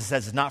coming? And Jesus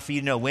says, it's not for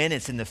you to know when,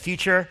 it's in the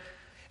future.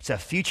 It's a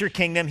future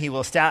kingdom. He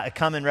will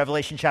come in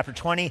Revelation chapter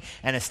 20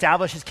 and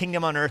establish his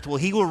kingdom on earth. Well,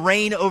 he will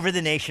reign over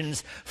the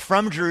nations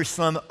from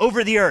Jerusalem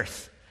over the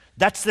earth.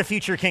 That's the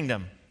future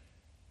kingdom.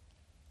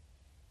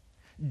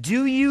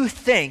 Do you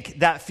think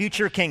that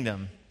future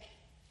kingdom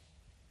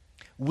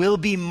will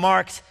be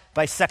marked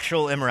by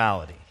sexual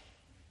immorality?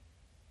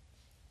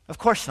 Of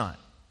course not.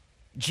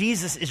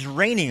 Jesus is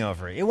reigning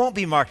over it. It won't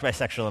be marked by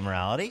sexual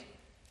immorality.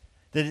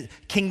 The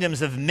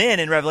kingdoms of men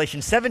in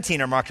Revelation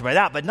 17 are marked by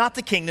that, but not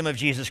the kingdom of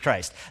Jesus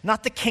Christ,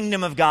 not the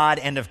kingdom of God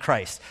and of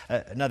Christ.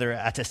 Another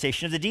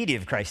attestation of the deity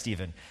of Christ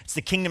even. It's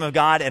the kingdom of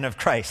God and of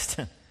Christ.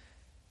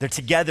 They're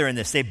together in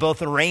this. They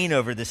both reign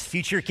over this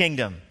future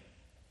kingdom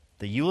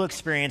that you will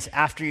experience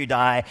after you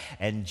die.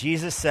 And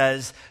Jesus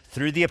says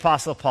through the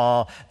Apostle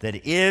Paul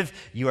that if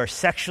you are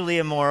sexually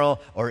immoral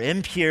or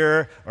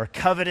impure or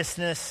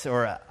covetousness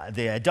or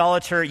the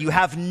idolater, you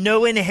have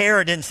no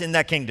inheritance in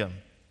that kingdom.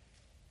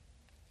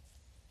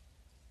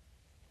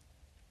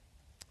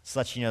 This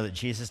lets you know that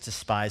Jesus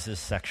despises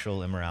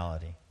sexual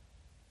immorality.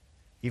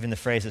 Even the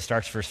phrase that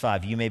starts verse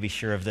 5, you may be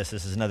sure of this.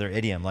 This is another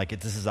idiom,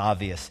 this is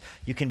obvious.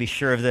 You can be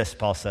sure of this,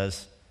 Paul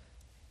says.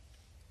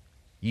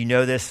 You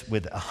know this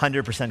with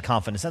 100%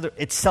 confidence.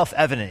 It's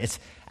self-evident. It's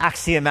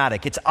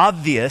axiomatic. It's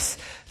obvious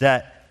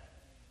that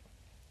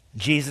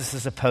Jesus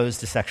is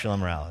opposed to sexual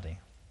immorality.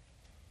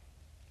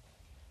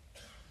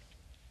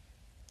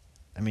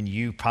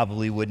 You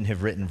probably wouldn't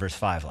have written verse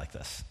 5 like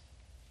this.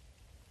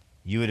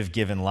 You would have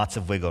given lots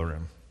of wiggle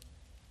room.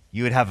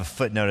 You would have a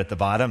footnote at the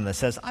bottom that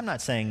says, I'm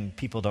not saying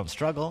people don't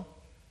struggle.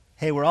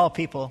 Hey, we're all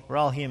people. We're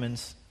all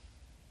humans.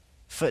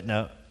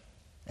 Footnote.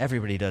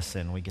 Everybody does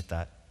sin. We get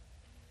that.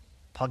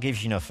 Paul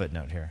gives you no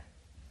footnote here.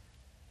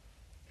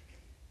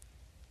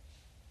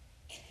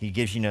 He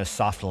gives you no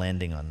soft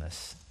landing on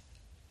this.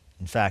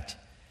 In fact,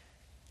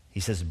 he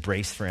says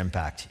brace for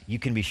impact. You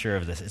can be sure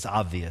of this. It's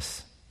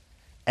obvious.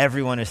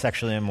 Everyone who's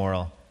sexually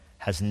immoral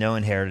has no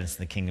inheritance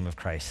in the kingdom of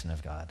Christ and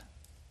of God.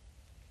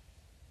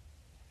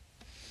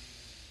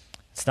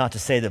 It's not to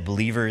say that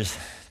believers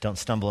don't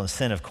stumble in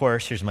sin. Of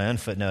course, here's my own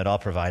footnote, I'll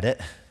provide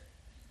it.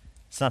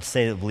 It's not to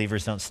say that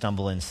believers don't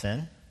stumble in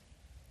sin,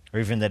 or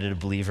even that a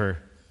believer,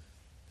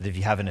 that if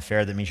you have an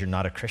affair, that means you're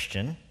not a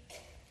Christian.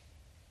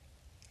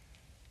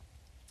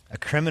 A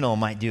criminal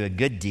might do a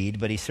good deed,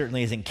 but he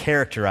certainly isn't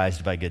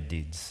characterized by good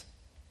deeds.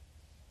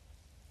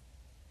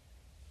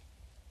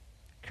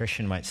 A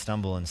Christian might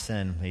stumble in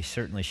sin, but he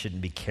certainly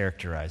shouldn't be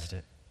characterized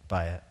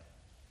by it.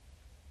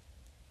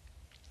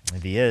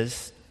 If he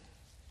is,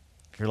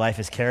 if your life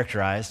is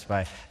characterized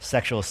by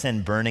sexual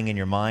sin burning in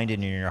your mind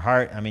and in your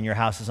heart, your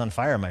house is on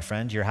fire, my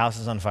friend. Your house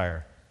is on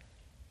fire.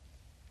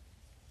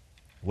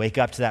 Wake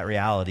up to that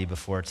reality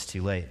before it's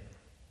too late.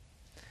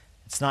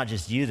 It's not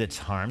just you that's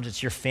harmed,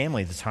 it's your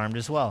family that's harmed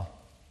as well.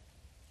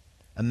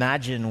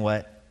 Imagine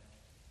what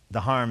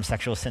the harm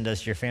sexual sin does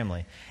to your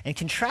family. And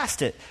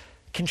contrast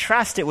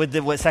it with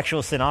what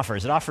sexual sin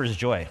offers. It offers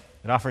joy.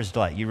 It offers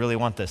delight. You really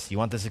want this. You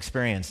want this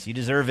experience. You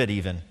deserve it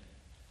even.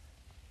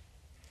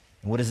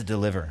 And what does it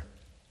deliver?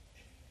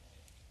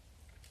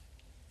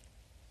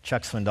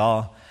 Chuck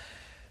Swindoll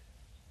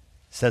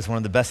says one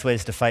of the best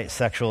ways to fight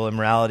sexual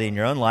immorality in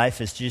your own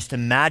life is to just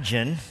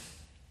imagine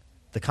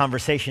the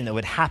conversation that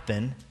would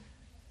happen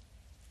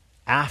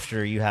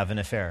after you have an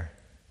affair.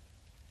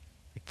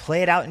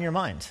 Play it out in your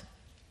mind.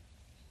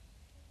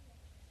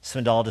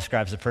 Swindoll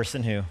describes a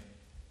person who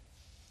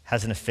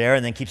has an affair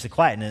and then keeps it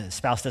quiet, and the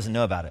spouse doesn't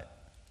know about it.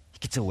 He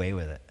gets away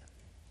with it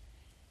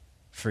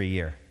for a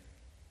year,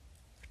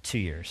 2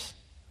 years.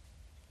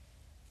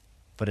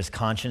 But his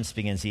conscience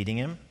begins eating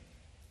him.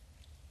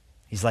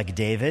 He's like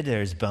David,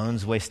 his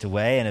bones waste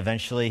away, and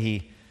eventually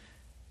he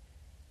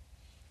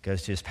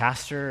goes to his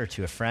pastor or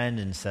to a friend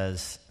and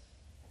says,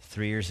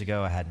 3 years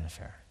ago I had an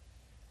affair.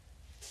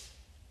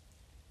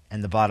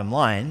 And the bottom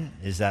line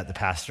is that the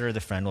pastor or the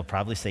friend will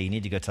probably say, you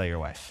need to go tell your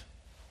wife.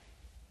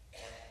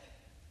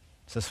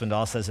 So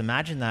Swindoll says,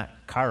 imagine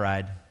that car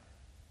ride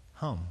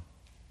home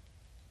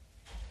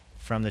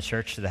from the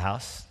church to the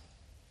house,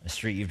 a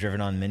street you've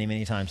driven on many,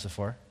 many times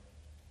before,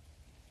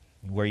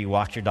 where you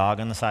walk your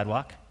dog on the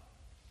sidewalk.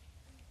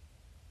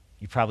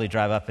 You probably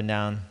drive up and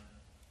down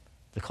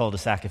the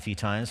cul-de-sac a few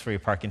times where you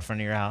park in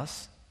front of your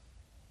house.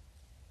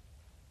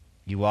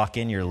 You walk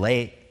in, you're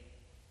late,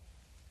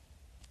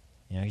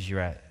 because you're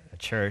at a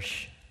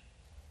church.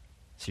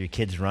 So your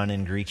kids run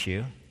and greet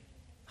you,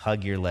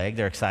 hug your leg.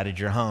 They're excited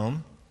you're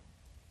home.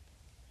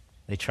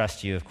 They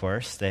trust you, of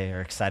course. They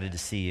are excited to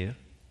see you.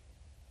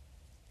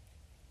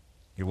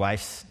 Your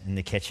wife's in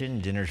the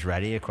kitchen, dinner's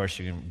ready. Of course,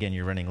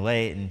 you're running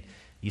late, and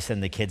you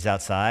send the kids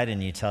outside,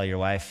 and you tell your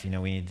wife, we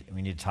need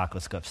to talk.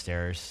 Let's go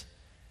upstairs.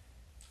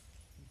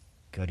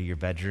 Go to your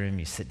bedroom.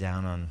 You sit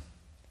down on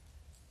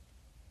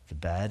the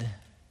bed.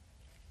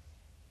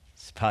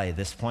 It's probably at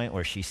this point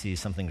where she sees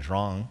something's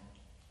wrong.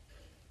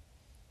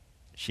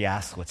 She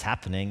asks what's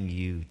happening.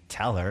 You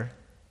tell her,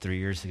 3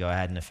 years ago I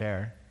had an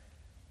affair.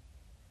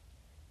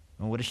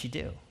 And what does she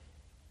do?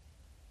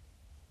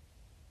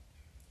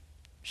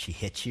 She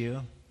hits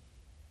you,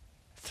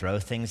 throw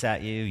things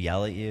at you,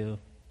 yell at you,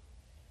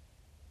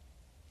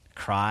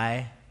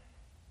 cry,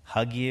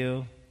 hug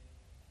you,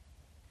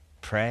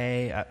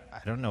 pray.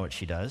 I don't know what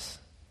she does.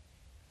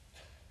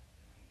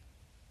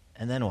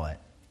 And then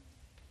what?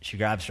 She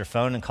grabs her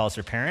phone and calls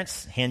her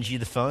parents, hands you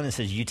the phone and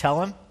says, you tell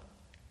them.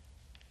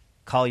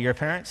 Call your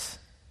parents.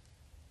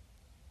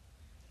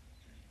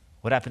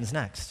 What happens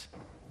next?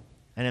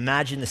 And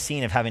imagine the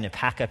scene of having to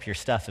pack up your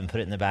stuff and put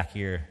it in the back of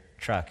your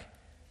truck,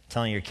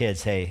 telling your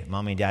kids, hey,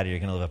 mommy and daddy are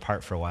going to live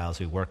apart for a while as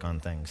we work on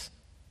things.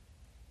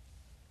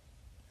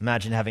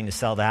 Imagine having to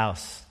sell the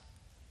house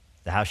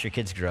your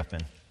kids grew up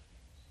in.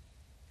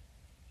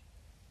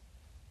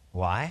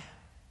 Why?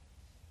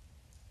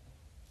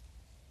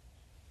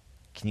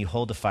 Can you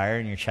hold a fire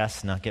in your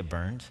chest and not get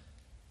burned?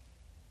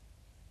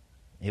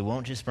 It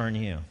won't just burn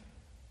you.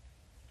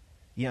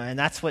 And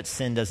that's what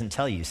sin doesn't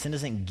tell you. Sin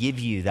doesn't give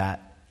you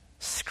that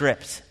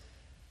script.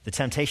 The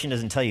temptation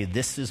doesn't tell you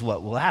this is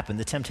what will happen.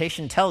 The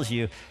temptation tells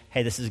you,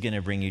 hey, this is going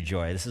to bring you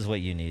joy. This is what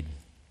you need.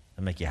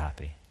 It'll make you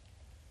happy.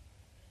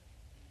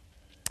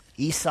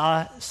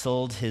 Esau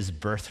sold his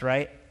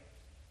birthright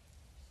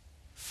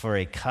for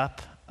a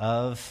cup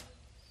of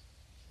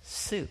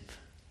soup.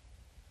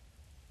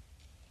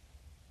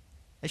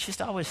 It's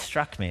just always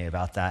struck me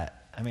about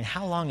that.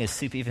 How long is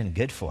soup even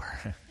good for?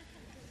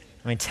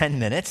 10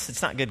 minutes?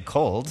 It's not good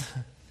cold.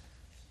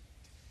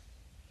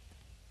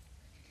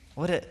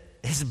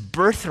 His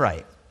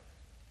birthright.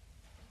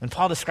 When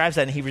Paul describes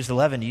that in Hebrews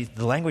 11,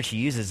 the language he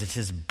uses, it's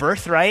his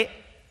birthright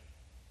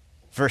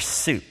versus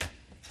soup.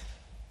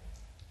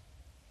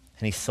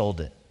 And he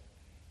sold it.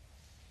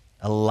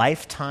 A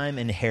lifetime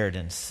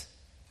inheritance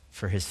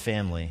for his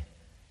family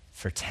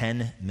for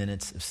 10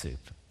 minutes of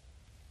soup.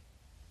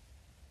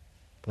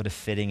 What a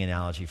fitting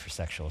analogy for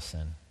sexual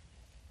sin.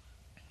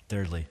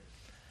 Thirdly,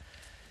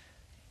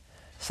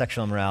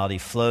 sexual immorality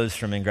flows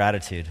from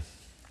ingratitude.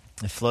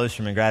 It flows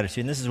from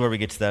ingratitude. And this is where we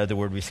get to the other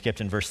word we skipped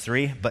in verse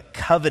 3. But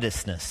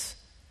covetousness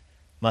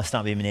must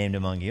not be named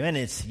among you. And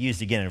it's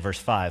used again in verse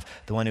 5,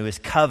 the one who is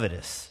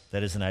covetous,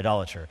 that is an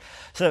idolater.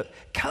 So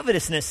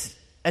covetousness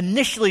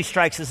initially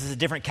strikes us as a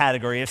different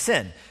category of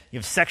sin. You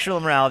have sexual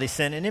immorality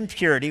sin and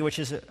impurity, which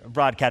is a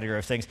broad category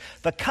of things.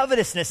 But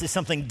covetousness is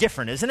something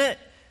different, isn't it?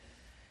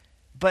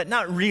 But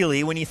not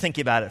really when you think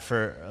about it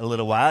for a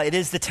little while. It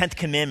is the 10th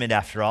commandment,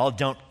 after all.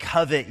 Don't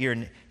covet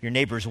your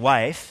neighbor's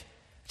wife.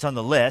 It's on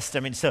the list.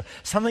 I mean, so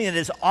something that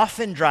is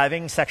often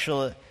driving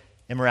sexual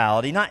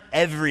immorality, not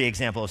every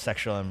example of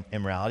sexual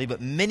immorality, but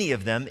many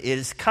of them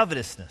is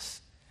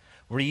covetousness,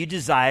 where you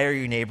desire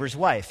your neighbor's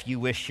wife. You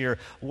wish your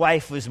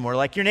wife was more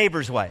like your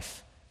neighbor's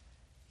wife.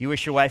 You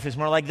wish your wife was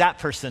more like that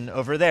person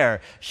over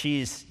there.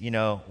 She's,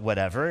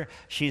 whatever.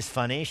 She's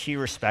funny. She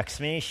respects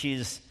me.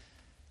 She's,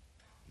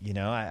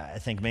 I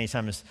think many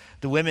times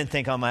the women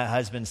think, my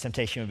husband's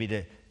temptation would be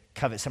to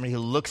covet somebody who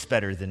looks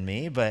better than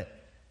me. But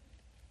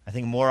I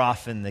think more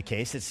often the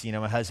case, it's,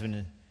 my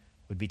husband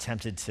would be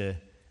tempted to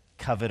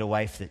covet a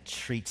wife that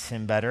treats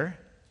him better,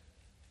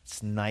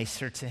 it's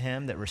nicer to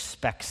him, that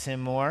respects him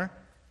more.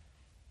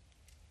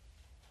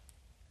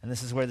 And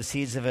this is where the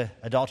seeds of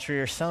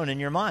adultery are sown in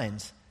your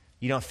minds.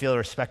 You don't feel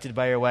respected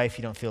by your wife.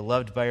 You don't feel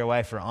loved by your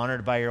wife or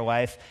honored by your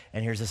wife.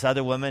 And here's this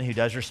other woman who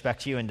does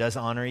respect you and does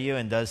honor you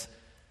and does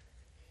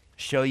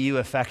show you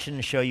affection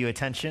and show you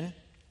attention.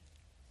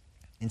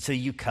 And so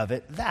you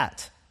covet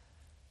that.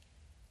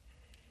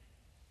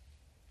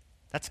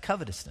 That's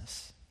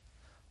covetousness.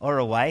 Or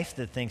a wife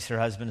that thinks her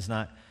husband's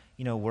not,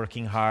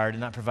 working hard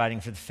and not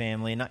providing for the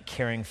family and not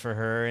caring for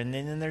her. And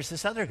then there's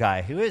this other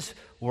guy who is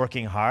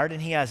working hard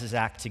and he has his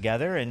act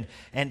together.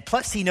 And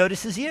plus he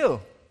notices you.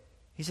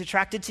 He's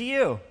attracted to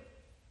you.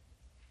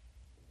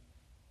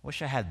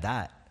 Wish I had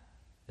that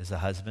as a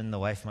husband, the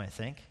wife might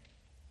think.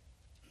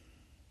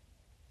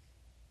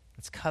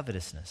 It's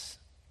covetousness.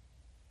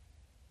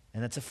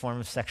 And that's a form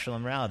of sexual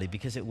immorality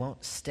because it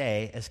won't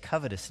stay as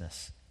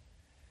covetousness.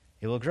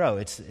 It will grow.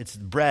 It's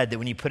bread that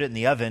when you put it in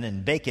the oven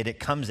and bake it, it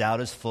comes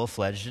out as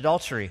full-fledged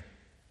adultery.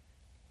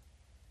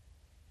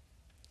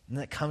 And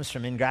that comes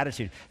from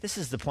ingratitude. This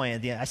is the point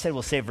at the end. I said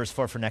we'll save verse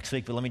 4 for next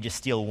week, but let me just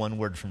steal one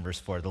word from verse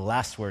 4, the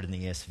last word in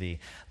the ESV.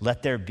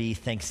 Let there be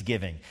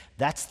thanksgiving.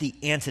 That's the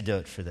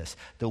antidote for this.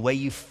 The way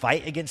you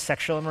fight against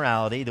sexual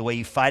immorality, the way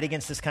you fight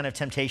against this kind of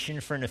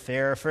temptation for an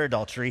affair or for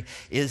adultery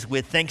is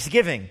with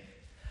thanksgiving.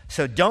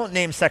 So don't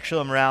name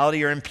sexual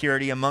immorality or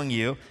impurity among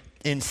you.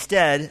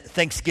 Instead,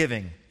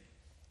 thanksgiving.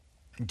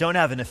 Don't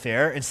have an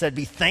affair. Instead,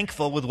 be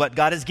thankful with what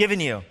God has given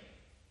you.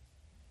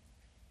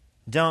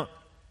 Don't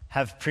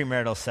have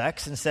premarital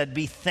sex. Instead,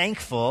 be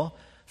thankful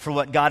for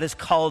what God has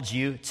called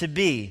you to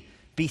be.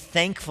 Be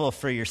thankful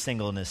for your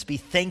singleness. Be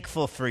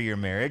thankful for your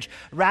marriage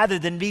rather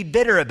than be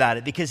bitter about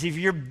it. Because if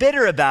you're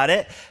bitter about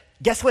it,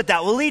 guess what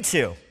that will lead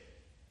to?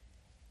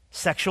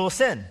 Sexual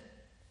sin.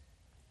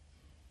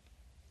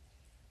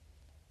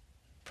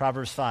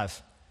 Proverbs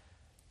 5,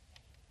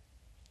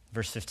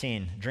 verse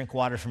 15. Drink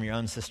water from your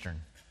own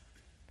cistern.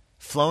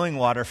 Flowing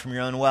water from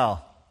your own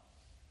well.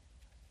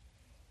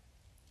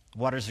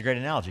 Water is a great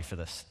analogy for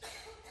this.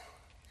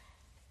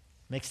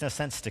 Makes no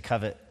sense to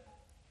covet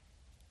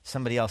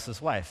somebody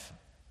else's wife.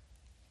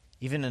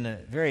 Even in a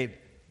very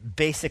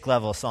basic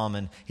level,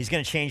 Solomon, he's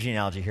going to change the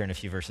analogy here in a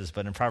few verses,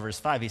 but in Proverbs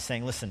 5, he's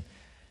saying, listen,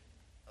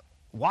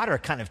 water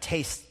kind of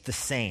tastes the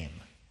same.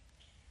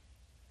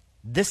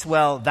 This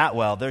well, that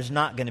well, there's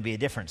not going to be a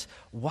difference.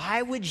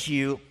 Why would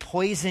you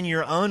poison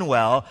your own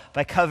well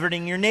by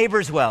coveting your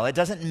neighbor's well? It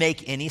doesn't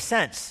make any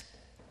sense.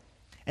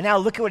 And now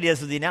look at what he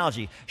does with the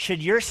analogy.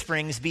 Should your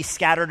springs be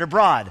scattered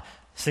abroad?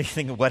 So you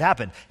think, what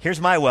happened? Here's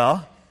my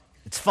well.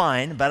 It's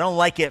fine, but I don't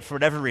like it for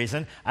whatever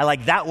reason. I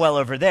like that well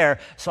over there,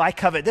 so I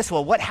covet this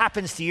well. What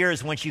happens to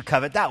yours once you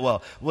covet that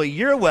well? Well,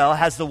 your well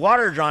has the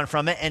water drawn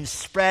from it and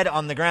spread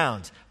on the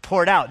ground,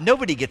 poured out.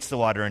 Nobody gets the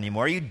water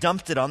anymore. You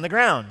dumped it on the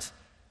ground.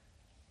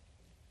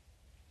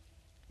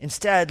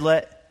 Instead,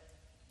 let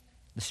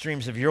the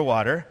streams of your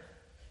water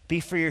be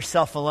for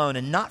yourself alone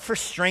and not for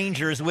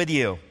strangers with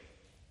you.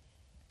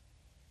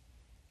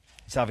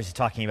 He's obviously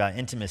talking about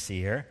intimacy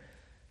here.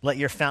 Let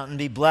your fountain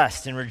be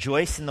blessed and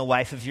rejoice in the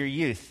wife of your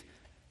youth,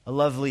 a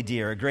lovely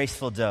deer, a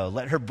graceful doe.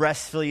 Let her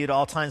breasts fill you at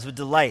all times with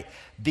delight.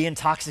 Be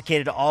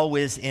intoxicated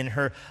always in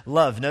her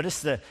love.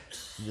 Notice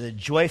the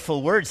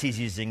joyful words he's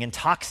using.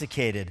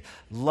 Intoxicated,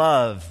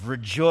 love,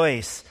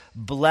 rejoice,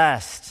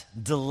 blessed,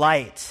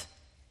 delight.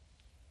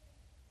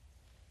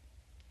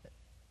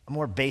 A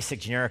more basic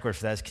generic word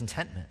for that is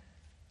contentment.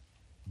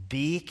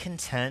 Be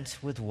content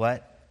with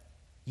what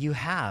you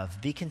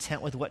have. Be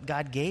content with what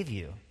God gave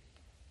you.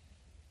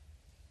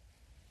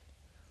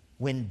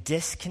 When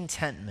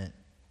discontentment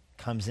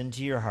comes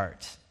into your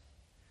heart,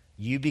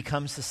 you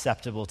become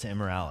susceptible to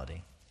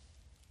immorality.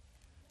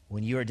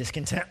 When you are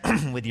discontent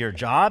with your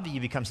job, you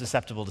become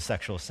susceptible to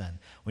sexual sin.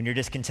 When you're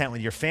discontent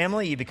with your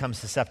family, you become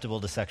susceptible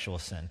to sexual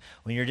sin.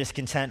 When you're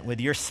discontent with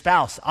your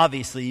spouse,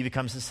 obviously you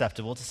become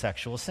susceptible to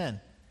sexual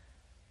sin.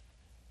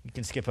 You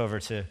can skip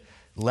over to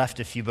left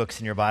a few books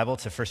in your Bible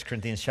to 1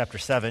 Corinthians chapter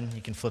 7.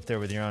 You can flip there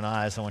with your own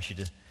eyes. I want you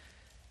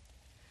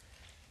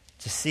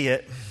to see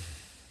it.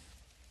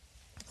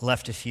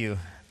 left a few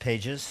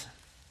pages.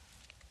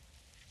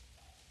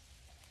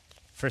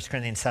 1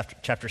 Corinthians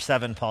chapter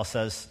 7, Paul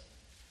says,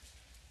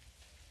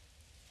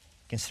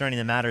 concerning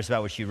the matters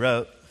about which you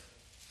wrote,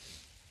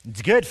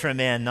 it's good for a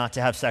man not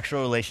to have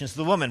sexual relations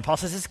with a woman. Paul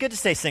says it's good to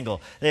stay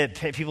single.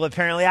 People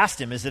apparently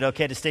asked him, is it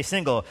okay to stay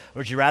single? Or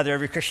would you rather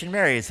every Christian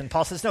marries? And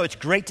Paul says, no, it's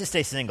great to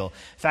stay single.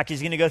 In fact, he's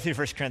going to go through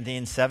 1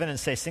 Corinthians 7 and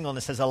say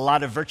singleness has a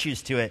lot of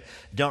virtues to it.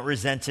 Don't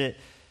resent it.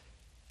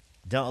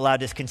 Don't allow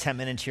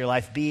discontentment into your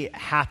life. Be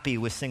happy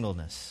with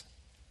singleness.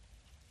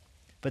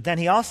 But then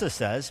he also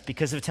says,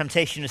 because of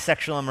temptation to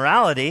sexual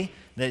immorality,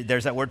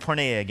 there's that word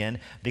porneia again,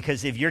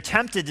 because if you're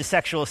tempted to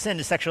sexual sin,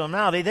 to sexual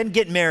immorality, then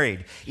get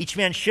married. Each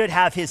man should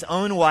have his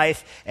own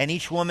wife and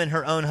each woman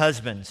her own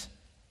husband.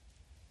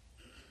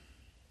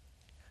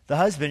 The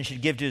husband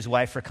should give to his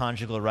wife her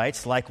conjugal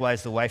rights,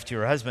 likewise the wife to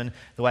her husband.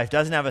 The wife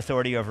doesn't have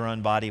authority over her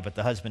own body, but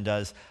the husband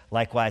does.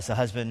 Likewise, the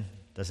husband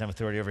doesn't have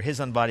authority over his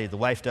own body, the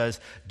wife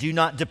does. Do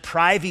not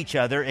deprive each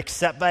other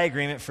except by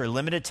agreement for a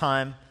limited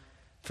time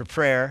for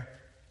prayer,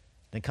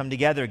 then come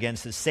together again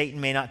so Satan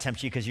may not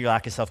tempt you because you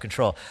lack of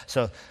self-control.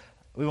 So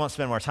we won't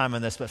spend more time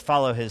on this, but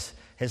follow his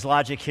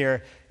logic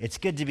here. It's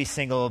good to be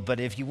single, but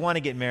if you want to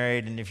get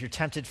married and if you're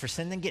tempted for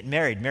sin, then get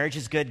married. Marriage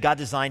is good. God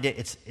designed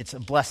it. It's a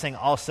blessing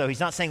also.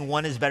 He's not saying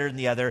one is better than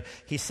the other.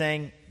 He's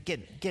saying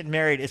get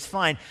married. It's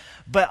fine.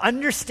 But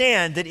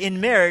understand that in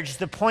marriage,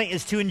 the point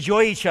is to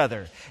enjoy each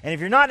other. And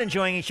if you're not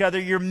enjoying each other,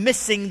 you're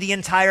missing the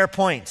entire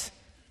point.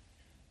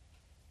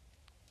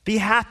 Be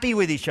happy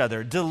with each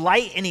other,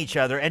 delight in each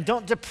other, and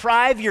don't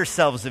deprive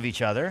yourselves of each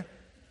other.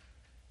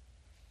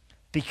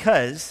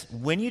 Because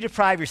when you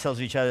deprive yourselves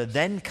of each other,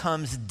 then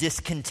comes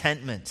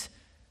discontentment.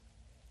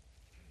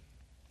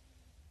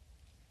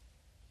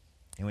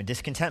 And when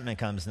discontentment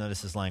comes,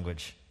 notice his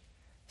language.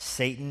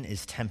 Satan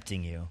is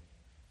tempting you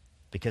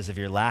because of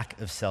your lack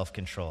of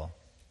self-control.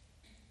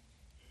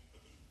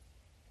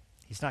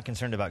 He's not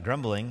concerned about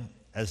grumbling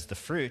as the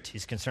fruit.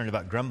 He's concerned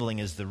about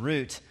grumbling as the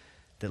root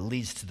that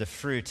leads to the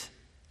fruit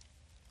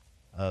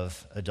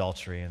of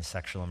adultery and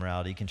sexual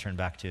immorality. You can turn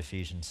back to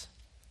Ephesians.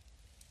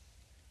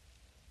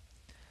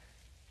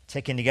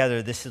 Taken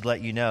together, this should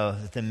let you know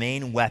that the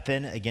main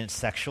weapon against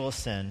sexual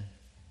sin,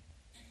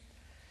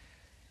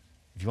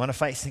 if you want to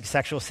fight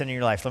sexual sin in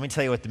your life, let me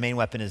tell you what the main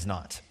weapon is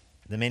not.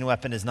 The main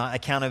weapon is not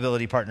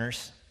accountability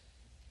partners,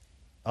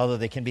 although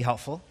they can be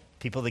helpful.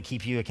 People that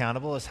keep you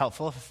accountable is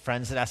helpful.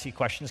 Friends that ask you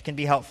questions can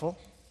be helpful.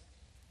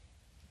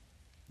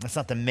 That's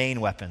not the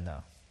main weapon,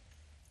 though.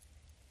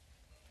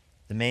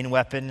 The main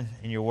weapon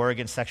in your war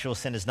against sexual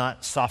sin is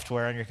not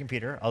software on your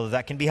computer, although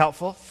that can be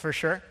helpful for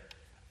sure.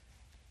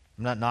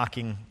 I'm not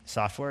knocking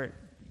software.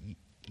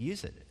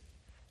 Use it.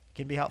 It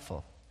can be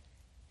helpful.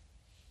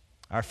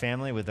 Our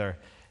family, with our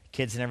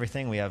kids and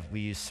everything, we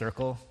use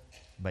Circle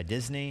by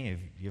Disney. If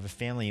you have a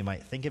family, you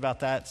might think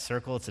about that.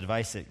 Circle, it's a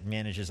device that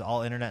manages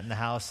all internet in the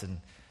house and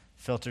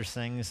filters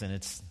things, and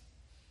it's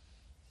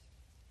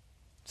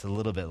a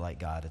little bit like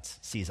God. It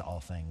sees all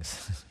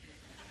things.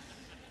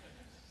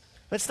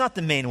 But it's not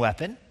the main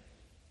weapon.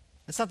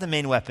 It's not the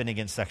main weapon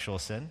against sexual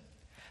sin.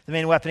 The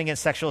main weapon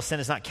against sexual sin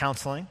is not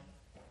counseling.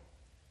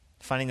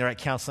 Finding the right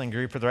counseling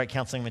group or the right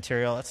counseling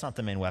material, that's not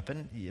the main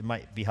weapon. It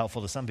might be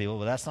helpful to some people,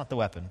 but that's not the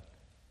weapon.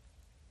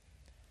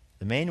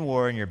 The main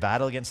war in your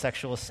battle against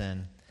sexual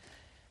sin,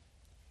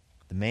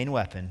 the main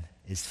weapon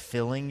is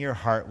filling your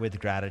heart with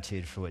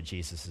gratitude for what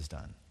Jesus has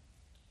done.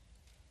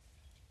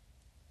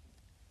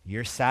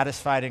 You're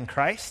satisfied in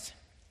Christ.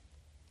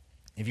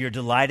 If you're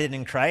delighted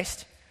in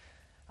Christ,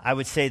 I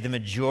would say the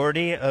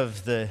majority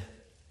of the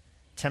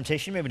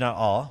temptation, maybe not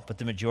all, but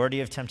the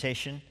majority of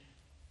temptation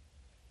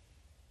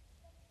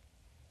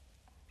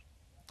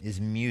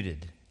is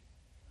muted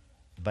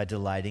by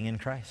delighting in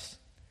Christ,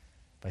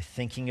 by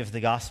thinking of the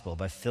gospel,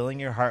 by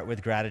filling your heart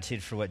with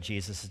gratitude for what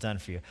Jesus has done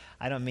for you.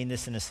 I don't mean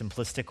this in a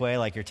simplistic way,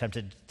 like you're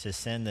tempted to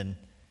sin, then,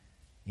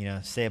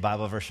 say a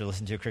Bible verse or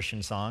listen to a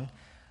Christian song.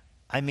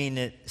 I mean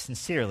it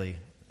sincerely.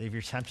 If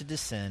you're tempted to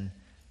sin,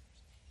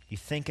 you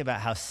think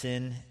about how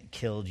sin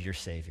killed your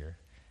Savior.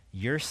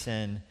 Your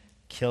sin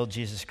killed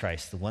Jesus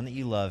Christ, the one that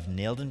you love,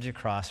 nailed him to the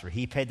cross where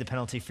he paid the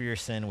penalty for your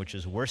sin, which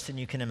is worse than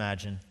you can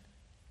imagine.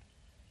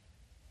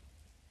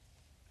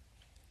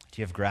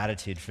 Do you have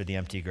gratitude for the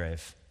empty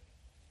grave?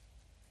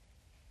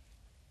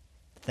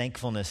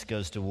 Thankfulness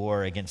goes to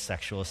war against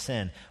sexual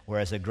sin,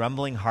 whereas a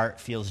grumbling heart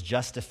feels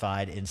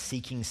justified in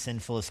seeking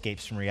sinful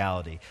escapes from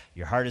reality.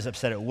 Your heart is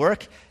upset at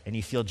work, and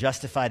you feel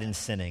justified in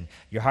sinning.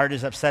 Your heart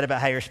is upset about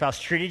how your spouse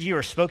treated you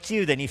or spoke to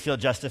you, then you feel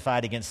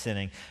justified against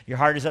sinning. Your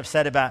heart is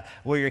upset about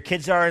where your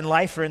kids are in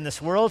life or in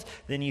this world,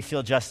 then you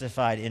feel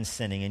justified in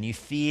sinning. And you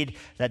feed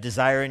that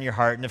desire in your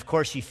heart. And of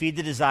course, you feed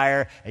the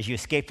desire as you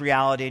escape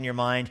reality in your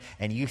mind,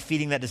 and you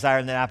feeding that desire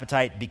and that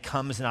appetite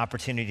becomes an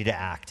opportunity to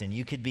act. And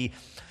you could be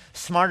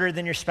smarter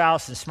than your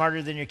spouse and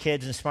smarter than your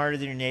kids and smarter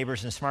than your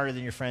neighbors and smarter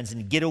than your friends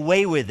and get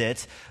away with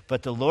it,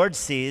 but the Lord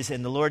sees,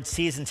 and the Lord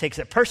sees and takes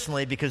it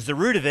personally because the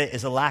root of it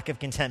is a lack of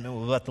contentment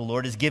with what the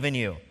Lord has given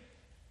you.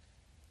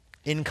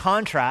 In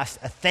contrast,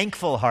 a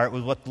thankful heart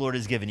with what the Lord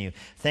has given you.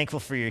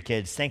 Thankful for your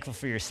kids, thankful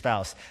for your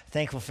spouse,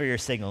 thankful for your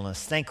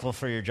singleness, thankful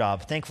for your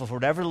job, thankful for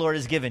whatever the Lord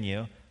has given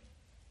you.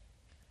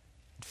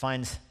 It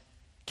finds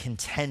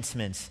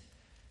contentment.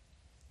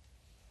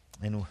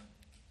 And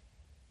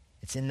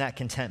it's in that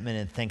contentment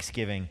and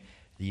thanksgiving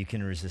that you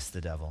can resist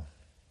the devil.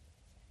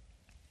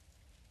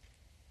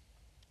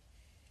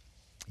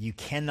 You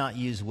cannot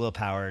use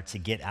willpower to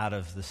get out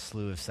of the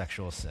slough of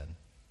sexual sin.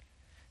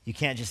 You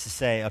can't just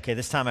say, okay,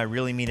 this time I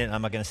really mean it,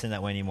 I'm not going to sin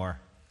that way anymore.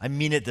 I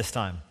mean it this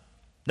time.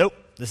 Nope,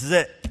 this is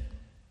it.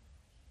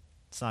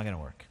 It's not going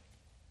to work.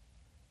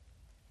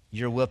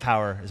 Your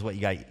willpower is what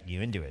got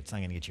you into it. It's not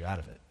going to get you out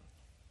of it.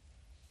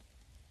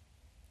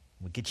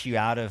 What gets you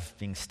out of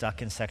being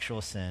stuck in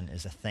sexual sin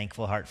is a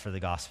thankful heart for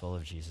the gospel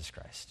of Jesus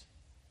Christ.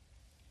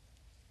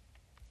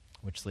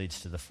 Which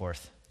leads to the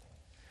fourth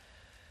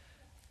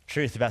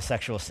truth about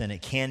sexual sin.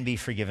 It can be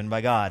forgiven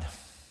by God.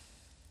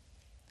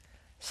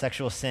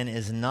 Sexual sin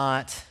is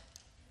not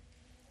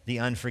the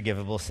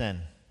unforgivable sin.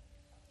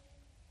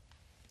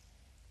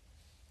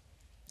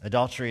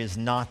 Adultery is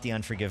not the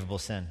unforgivable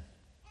sin.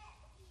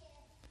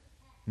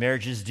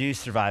 Marriages do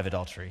survive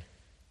adultery.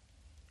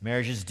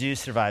 Marriages do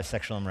survive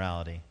sexual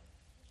immorality.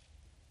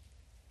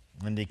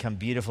 And become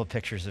beautiful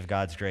pictures of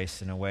God's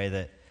grace in a way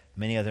that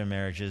many other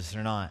marriages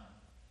are not.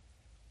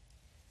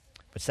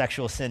 But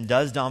sexual sin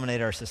does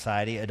dominate our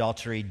society.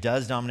 Adultery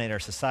does dominate our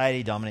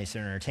society, dominates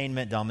our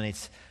entertainment,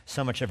 dominates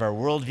so much of our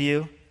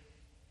worldview.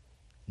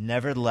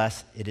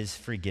 Nevertheless, it is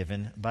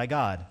forgiven by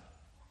God.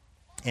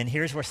 And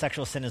here's where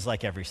sexual sin is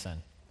like every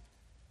sin.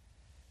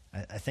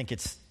 I think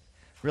it's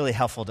really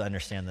helpful to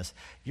understand this.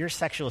 Your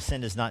sexual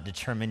sin does not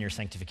determine your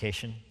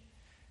sanctification.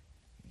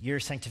 Your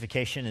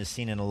sanctification is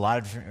seen in a lot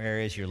of different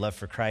areas. Your love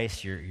for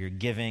Christ, your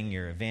giving,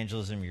 your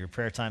evangelism, your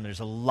prayer time. There's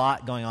a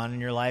lot going on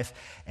in your life,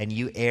 and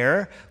you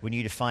err when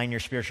you define your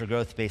spiritual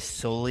growth based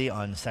solely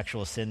on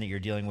sexual sin that you're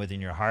dealing with in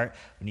your heart.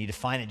 When you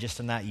define it just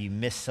on that, you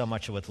miss so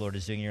much of what the Lord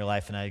is doing in your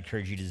life, and I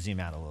encourage you to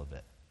zoom out a little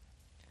bit.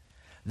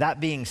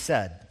 That being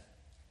said,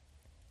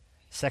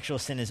 sexual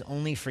sin is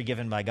only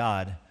forgiven by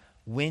God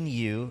when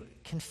you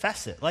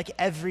confess it, like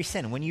every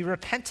sin, when you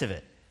repent of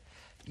it.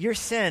 Your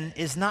sin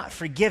is not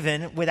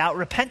forgiven without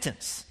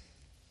repentance.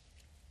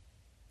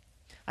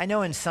 I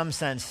know in some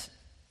sense,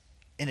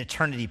 in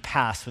eternity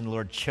past, when the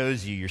Lord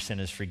chose you, your sin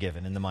is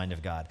forgiven in the mind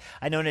of God.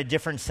 I know in a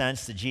different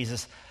sense that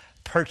Jesus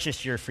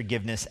purchased your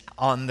forgiveness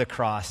on the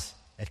cross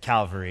at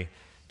Calvary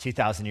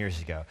 2,000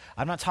 years ago.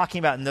 I'm not talking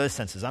about in those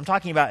senses. I'm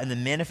talking about in the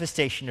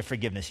manifestation of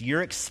forgiveness,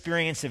 your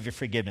experience of your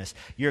forgiveness,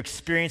 your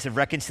experience of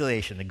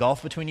reconciliation, the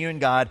gulf between you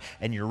and God,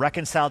 and you're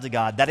reconciled to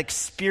God. That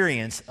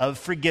experience of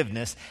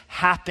forgiveness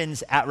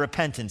happens at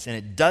repentance, and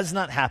it does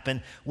not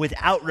happen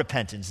without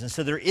repentance. And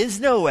so there is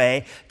no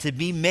way to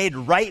be made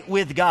right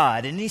with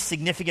God in any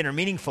significant or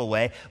meaningful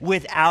way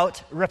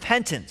without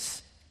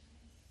repentance.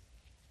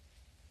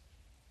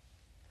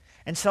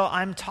 And so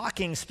I'm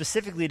talking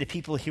specifically to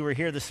people who are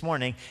here this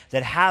morning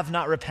that have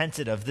not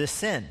repented of this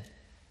sin.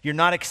 You're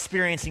not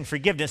experiencing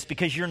forgiveness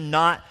because you're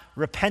not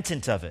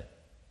repentant of it.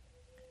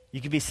 You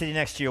could be sitting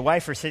next to your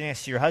wife or sitting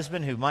next to your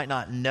husband who might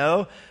not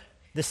know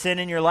the sin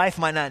in your life,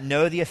 might not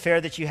know the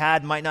affair that you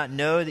had, might not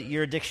know that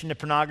your addiction to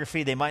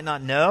pornography, they might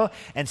not know,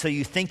 and so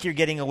you think you're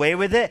getting away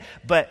with it,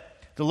 but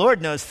the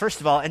Lord knows,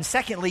 first of all, and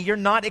secondly, you're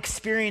not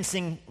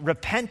experiencing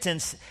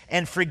repentance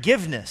and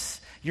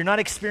forgiveness. You're not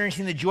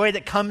experiencing the joy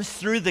that comes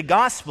through the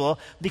gospel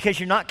because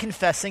you're not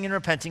confessing and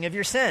repenting of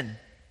your sin.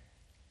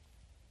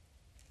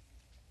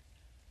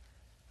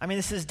 I mean,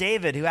 this is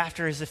David, who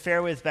after his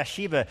affair with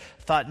Bathsheba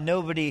thought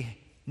nobody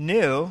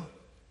knew.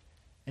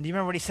 And do you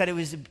remember what he said? It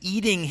was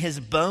eating his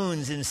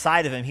bones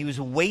inside of him. He was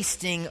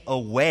wasting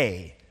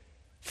away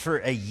for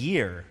a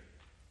year.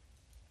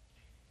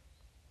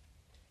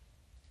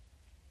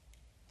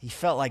 He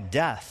felt like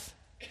death.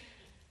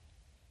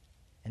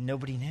 And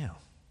nobody knew.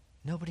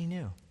 Nobody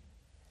knew.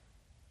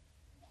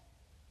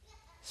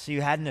 So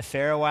you had an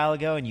affair a while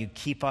ago and you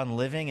keep on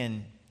living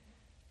and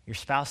your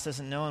spouse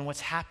doesn't know and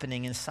what's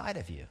happening inside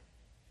of you.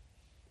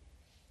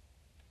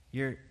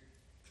 You're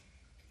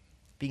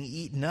being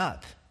eaten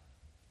up.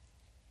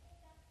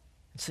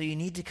 And so you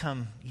need to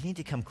come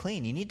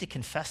clean. You need to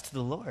confess to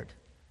the Lord.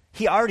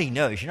 He already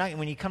knows.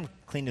 When you come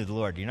clean to the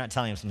Lord, you're not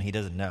telling him something he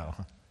doesn't know.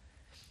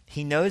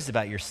 He knows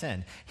about your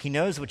sin. He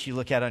knows what you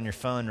look at on your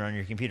phone or on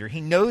your computer.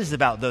 He knows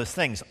about those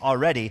things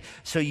already,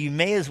 so you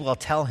may as well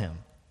tell him.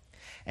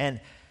 And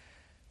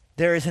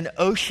there is an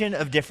ocean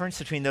of difference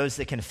between those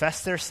that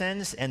confess their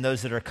sins and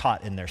those that are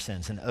caught in their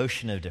sins, an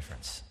ocean of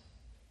difference.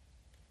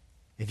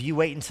 If you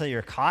wait until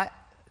you're caught,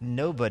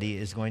 nobody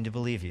is going to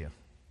believe you.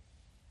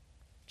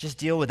 Just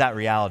deal with that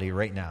reality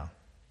right now.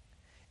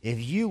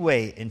 If you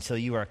wait until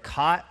you are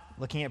caught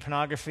looking at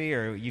pornography,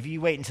 or if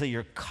you wait until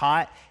you're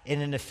caught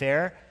in an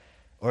affair,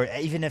 or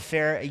even an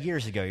affair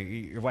years ago,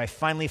 your wife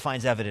finally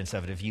finds evidence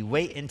of it. If you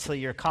wait until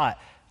you're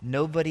caught,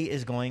 nobody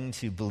is going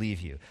to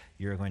believe you.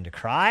 You're going to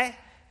cry,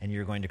 and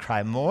you're going to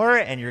cry more,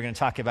 and you're going to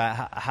talk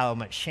about how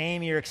much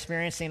shame you're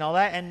experiencing and all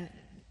that, and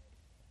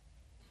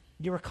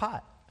you were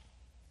caught.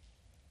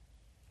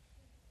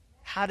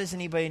 How does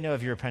anybody know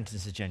if your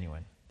repentance is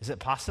genuine? Is it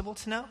possible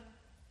to know?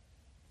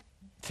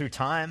 Through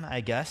time,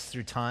 I guess.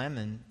 Through time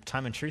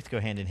and truth go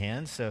hand in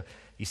hand. So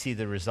you see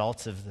the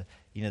results of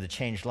the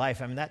changed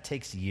life. I mean, that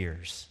takes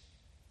years.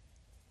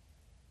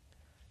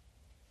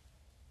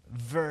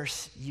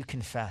 Verse, you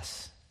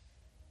confess.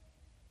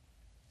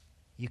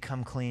 You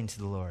come clean to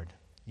the Lord.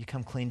 You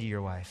come clean to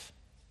your wife,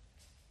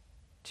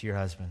 to your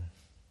husband.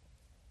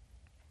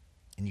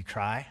 And you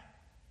cry.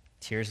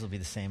 Tears will be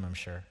the same, I'm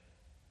sure.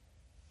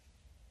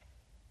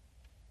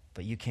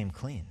 But you came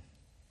clean.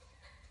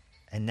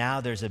 And now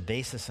there's a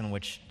basis on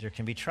which there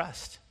can be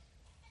trust.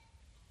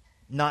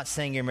 Not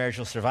saying your marriage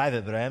will survive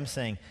it, but I am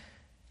saying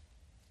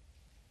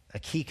a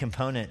key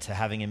component to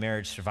having a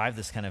marriage survive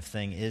this kind of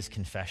thing is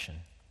confession.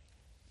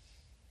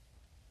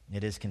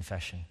 It is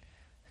confession.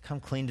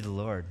 Come clean to the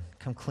Lord.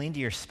 Come clean to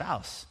your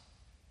spouse.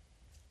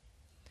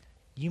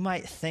 You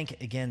might think,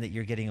 again, that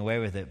you're getting away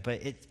with it,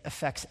 but it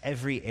affects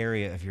every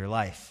area of your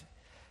life.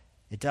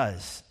 It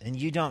does. And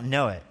you don't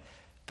know it.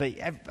 But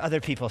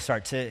other people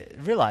start to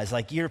realize,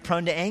 like, you're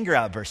prone to anger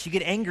outbursts. You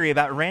get angry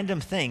about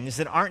random things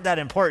that aren't that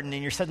important,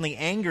 and you're suddenly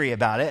angry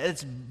about it.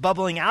 It's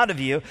bubbling out of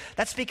you.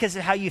 That's because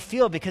of how you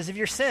feel because of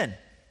your sin.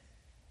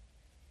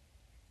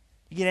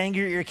 You get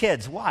angry at your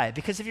kids. Why?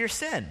 Because of your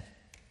sin.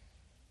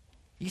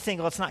 You think,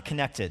 well, it's not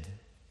connected.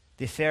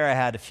 The affair I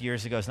had a few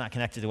years ago is not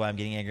connected to why I'm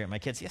getting angry at my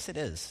kids. Yes, it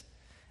is.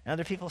 And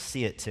other people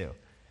see it too.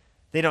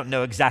 They don't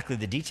know exactly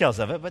the details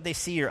of it, but they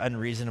see your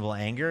unreasonable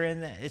anger,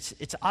 and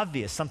it's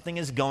obvious. Something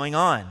is going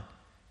on.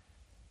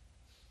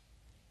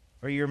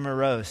 Or you're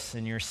morose,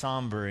 and you're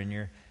somber, and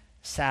you're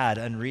sad,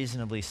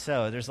 unreasonably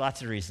so. There's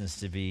lots of reasons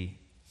to be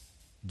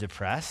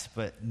depressed,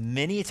 but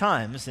many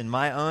times, in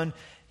my own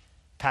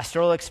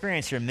pastoral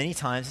experience here, many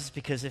times it's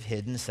because of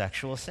hidden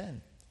sexual sin.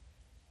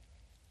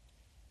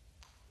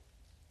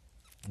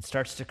 It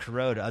starts to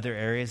corrode other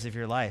areas of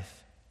your life.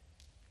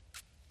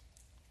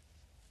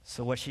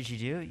 So what should you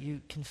do?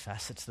 You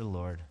confess it to the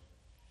Lord.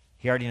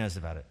 He already knows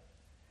about it.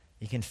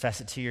 You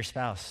confess it to your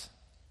spouse.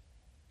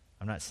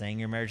 I'm not saying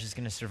your marriage is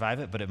going to survive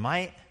it, but it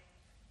might.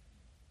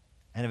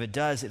 And if it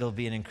does, it'll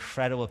be an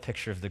incredible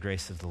picture of the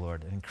grace of the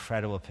Lord, an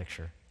incredible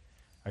picture.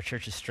 Our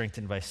church is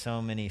strengthened by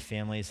so many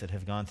families that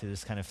have gone through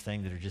this kind of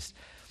thing that are just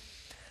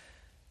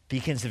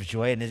beacons of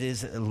joy, and it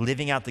is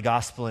living out the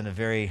gospel in a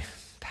very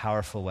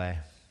powerful way.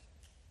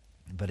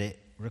 But it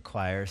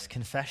requires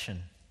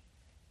confession.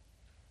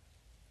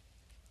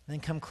 And then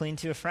come clean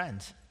to a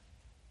friend,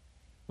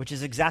 which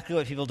is exactly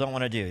what people don't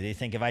want to do. They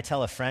think, if I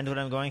tell a friend what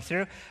I'm going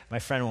through, my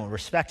friend won't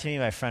respect me,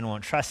 my friend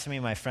won't trust me,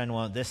 my friend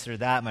won't this or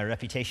that, my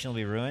reputation will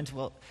be ruined.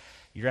 Well,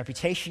 your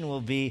reputation will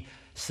be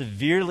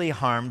severely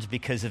harmed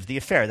because of the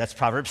affair. That's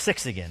Proverbs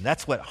 6 again.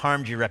 That's what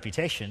harmed your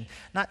reputation.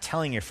 Not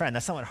telling your friend,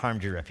 that's not what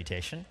harmed your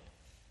reputation.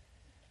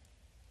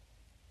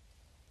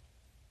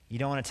 You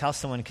don't want to tell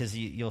someone because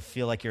you'll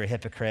feel like you're a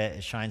hypocrite.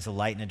 It shines a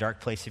light in a dark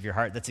place of your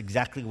heart. That's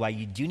exactly why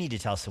you do need to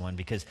tell someone,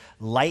 because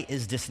light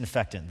is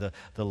disinfectant.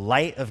 The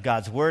light of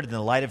God's word and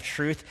the light of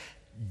truth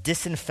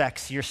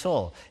disinfects your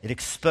soul. It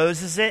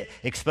exposes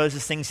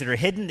things that are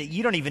hidden, that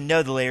you don't even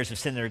know the layers of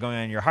sin that are going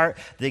on in your heart.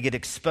 They get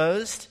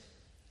exposed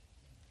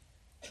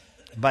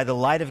by the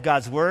light of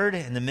God's word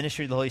and the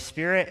ministry of the Holy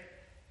Spirit,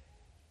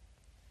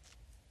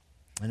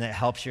 and that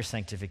helps your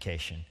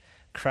sanctification.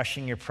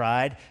 Crushing your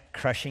pride,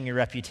 crushing your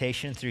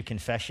reputation through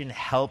confession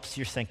helps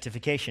your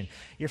sanctification.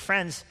 Your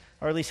friends,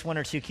 or at least one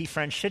or two key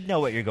friends, should know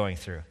what you're going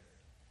through.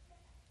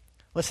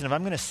 Listen, if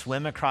I'm going to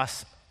swim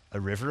across a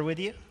river with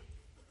you,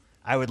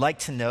 I would like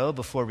to know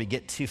before we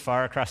get too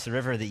far across the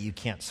river that you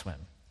can't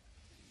swim.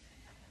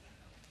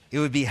 It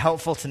would be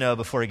helpful to know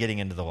before getting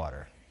into the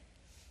water.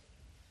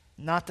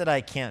 Not that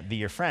I can't be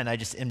your friend, I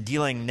just am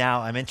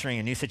I'm entering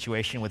a new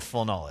situation with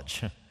full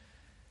knowledge.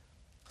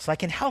 So I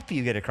can help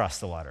you get across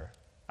the water.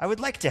 I would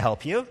like to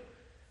help you,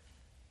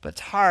 but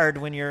it's hard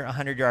when you're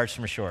 100 yards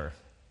from shore.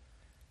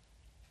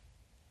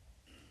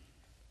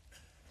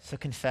 So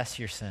confess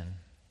your sin.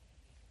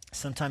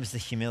 Sometimes the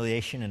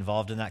humiliation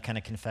involved in that kind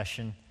of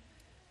confession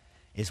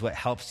is what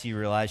helps you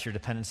realize your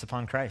dependence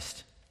upon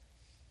Christ.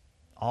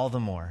 All the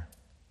more.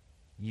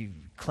 You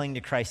cling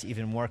to Christ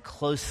even more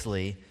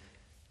closely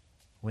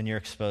when you're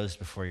exposed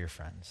before your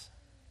friends.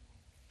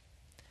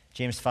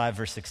 James 5,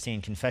 verse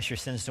 16, confess your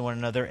sins to one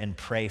another and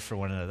pray for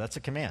one another. That's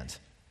a command.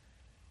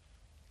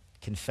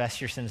 Confess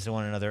your sins to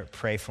one another,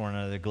 pray for one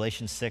another.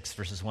 Galatians 6,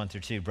 verses 1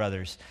 through 2,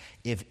 brothers,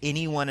 if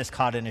anyone is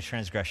caught in a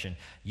transgression,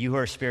 you who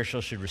are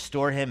spiritual should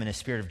restore him in a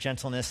spirit of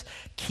gentleness.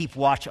 Keep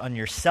watch on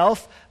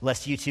yourself,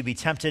 lest you too be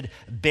tempted.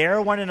 Bear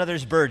one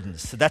another's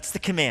burdens. So that's the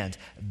command.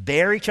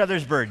 Bear each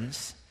other's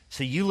burdens.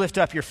 So you lift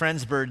up your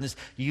friend's burdens.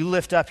 You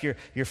lift up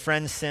your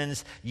friend's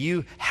sins.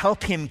 You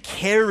help him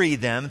carry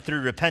them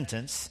through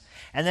repentance.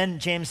 And then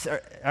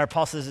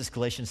Paul says this,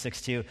 Galatians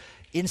 6:2,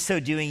 in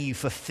so doing you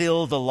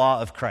fulfill the law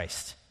of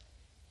Christ.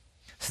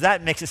 So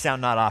that makes it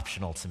sound not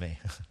optional to me.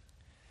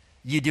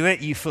 You do it,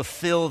 you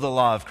fulfill the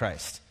law of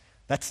Christ.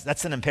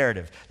 That's an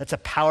imperative. That's a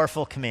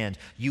powerful command.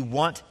 You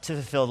want to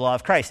fulfill the law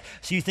of Christ.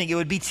 So you think it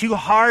would be too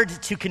hard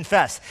to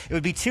confess. It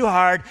would be too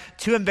hard,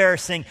 too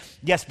embarrassing.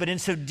 Yes, but in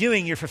so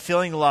doing, you're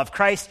fulfilling the law of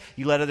Christ.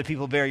 You let other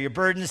people bear your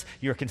burdens.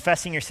 You're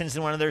confessing your sins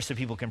to one another so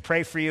people can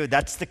pray for you.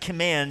 That's the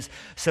commands.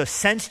 So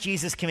since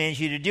Jesus commands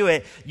you to do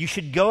it, you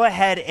should go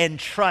ahead and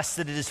trust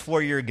that it is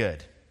for your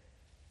good.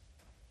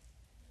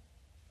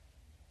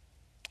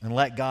 And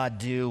let God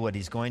do what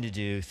he's going to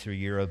do through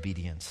your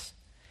obedience.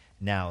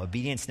 Now,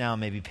 obedience now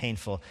may be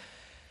painful.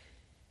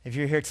 If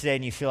you're here today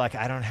and you feel like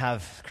I don't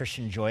have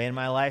Christian joy in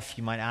my life,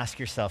 you might ask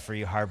yourself, are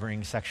you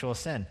harboring sexual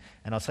sin?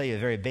 And I'll tell you a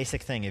very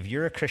basic thing. If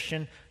you're a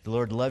Christian, the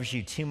Lord loves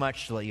you too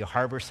much to let you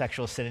harbor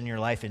sexual sin in your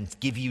life and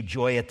give you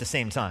joy at the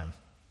same time.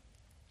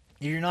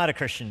 If you're not a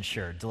Christian,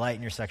 sure, delight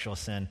in your sexual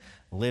sin,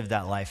 live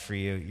that life for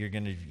you.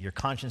 Your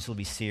conscience will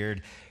be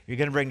seared. You're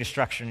going to bring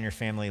destruction in your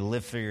family,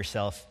 live for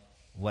yourself,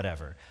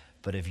 whatever.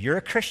 But if you're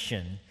a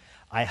Christian,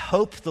 I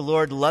hope the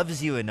Lord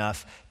loves you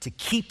enough to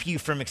keep you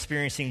from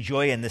experiencing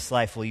joy in this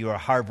life while you are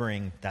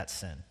harboring that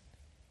sin.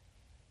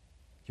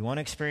 You want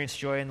to experience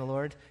joy in the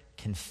Lord?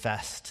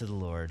 Confess to the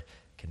Lord.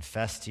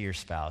 Confess to your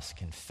spouse.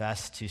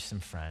 Confess to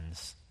some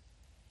friends.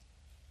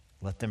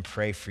 Let them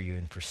pray for you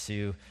and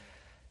pursue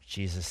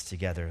Jesus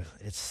together.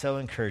 It's so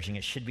encouraging.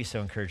 It should be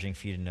so encouraging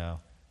for you to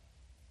know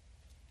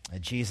that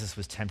Jesus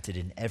was tempted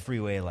in every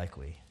way like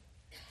we,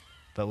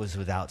 but was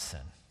without sin.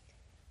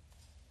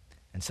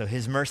 And so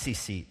his mercy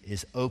seat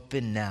is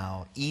open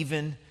now,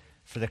 even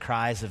for the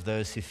cries of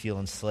those who feel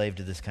enslaved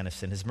to this kind of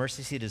sin. His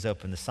mercy seat is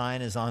open. The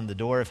sign is on the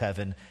door of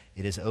heaven.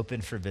 It is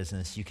open for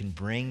business. You can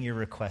bring your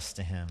requests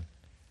to him.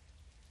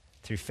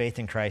 Through faith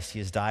in Christ, he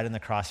has died on the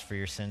cross for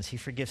your sins. He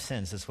forgives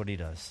sins. That's what he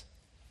does.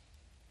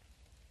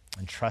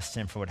 And trust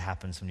him for what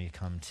happens when you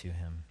come to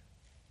him.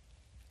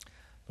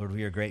 Lord,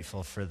 we are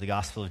grateful for the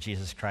gospel of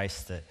Jesus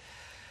Christ that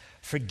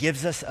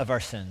forgives us of our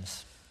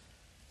sins.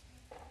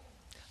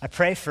 I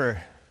pray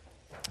for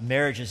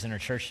marriages in our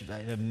church.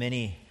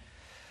 Many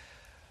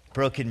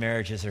broken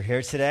marriages are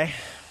here today,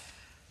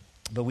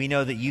 but we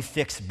know that you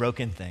fix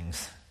broken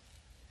things.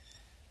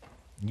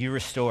 You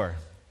restore.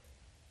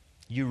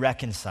 You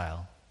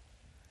reconcile.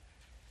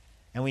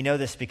 And we know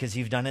this because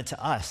you've done it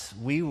to us.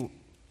 We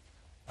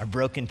are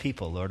broken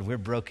people, Lord. We're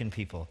broken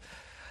people.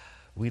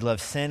 We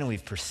love sin.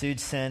 We've pursued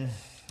sin.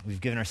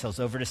 We've given ourselves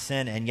over to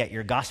sin, and yet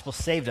your gospel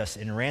saved us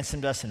and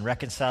ransomed us and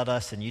reconciled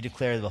us, and you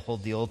declare,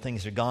 behold, the old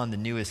things are gone, the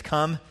new has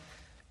come.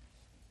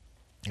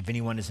 If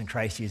anyone is in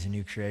Christ, he is a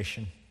new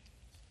creation.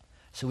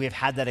 So we have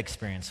had that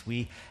experience.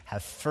 We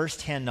have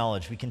firsthand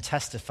knowledge. We can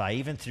testify,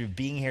 even through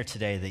being here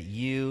today, that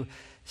you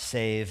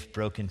save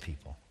broken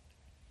people.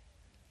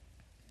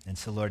 And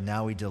so, Lord,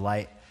 now we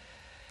delight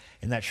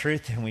in that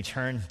truth, and we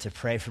turn to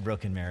pray for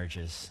broken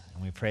marriages.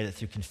 And we pray that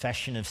through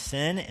confession of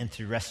sin and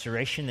through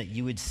restoration, that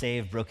you would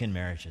save broken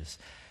marriages,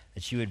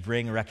 that you would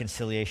bring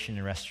reconciliation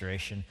and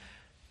restoration.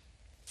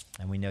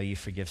 And we know you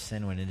forgive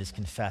sin when it is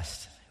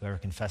confessed. Whoever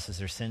confesses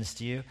their sins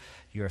to you,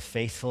 you are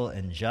faithful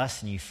and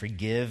just, and you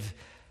forgive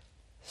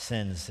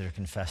sins that are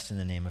confessed in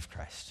the name of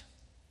Christ.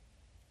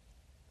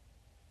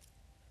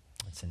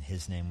 It's in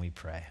his name we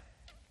pray.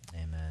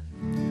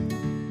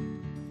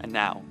 Amen. And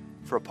now,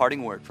 for a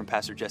parting word from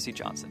Pastor Jesse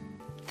Johnson.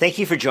 Thank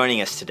you for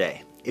joining us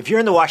today. If you're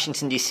in the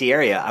Washington, D.C.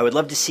 area, I would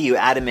love to see you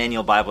at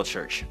Emmanuel Bible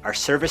Church. Our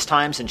service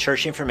times and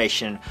church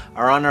information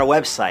are on our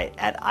website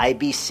at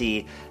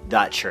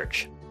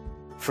ibc.church.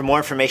 For more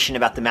information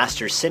about the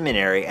Master's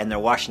Seminary and their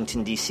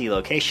Washington, D.C.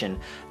 location,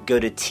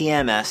 go to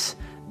tms.edu.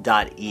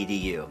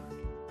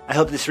 I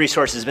hope this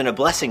resource has been a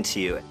blessing to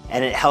you,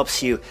 and it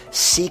helps you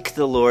seek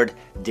the Lord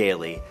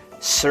daily,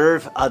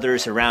 serve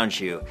others around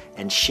you,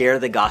 and share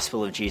the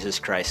gospel of Jesus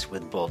Christ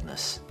with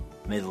boldness.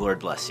 May the Lord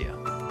bless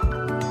you.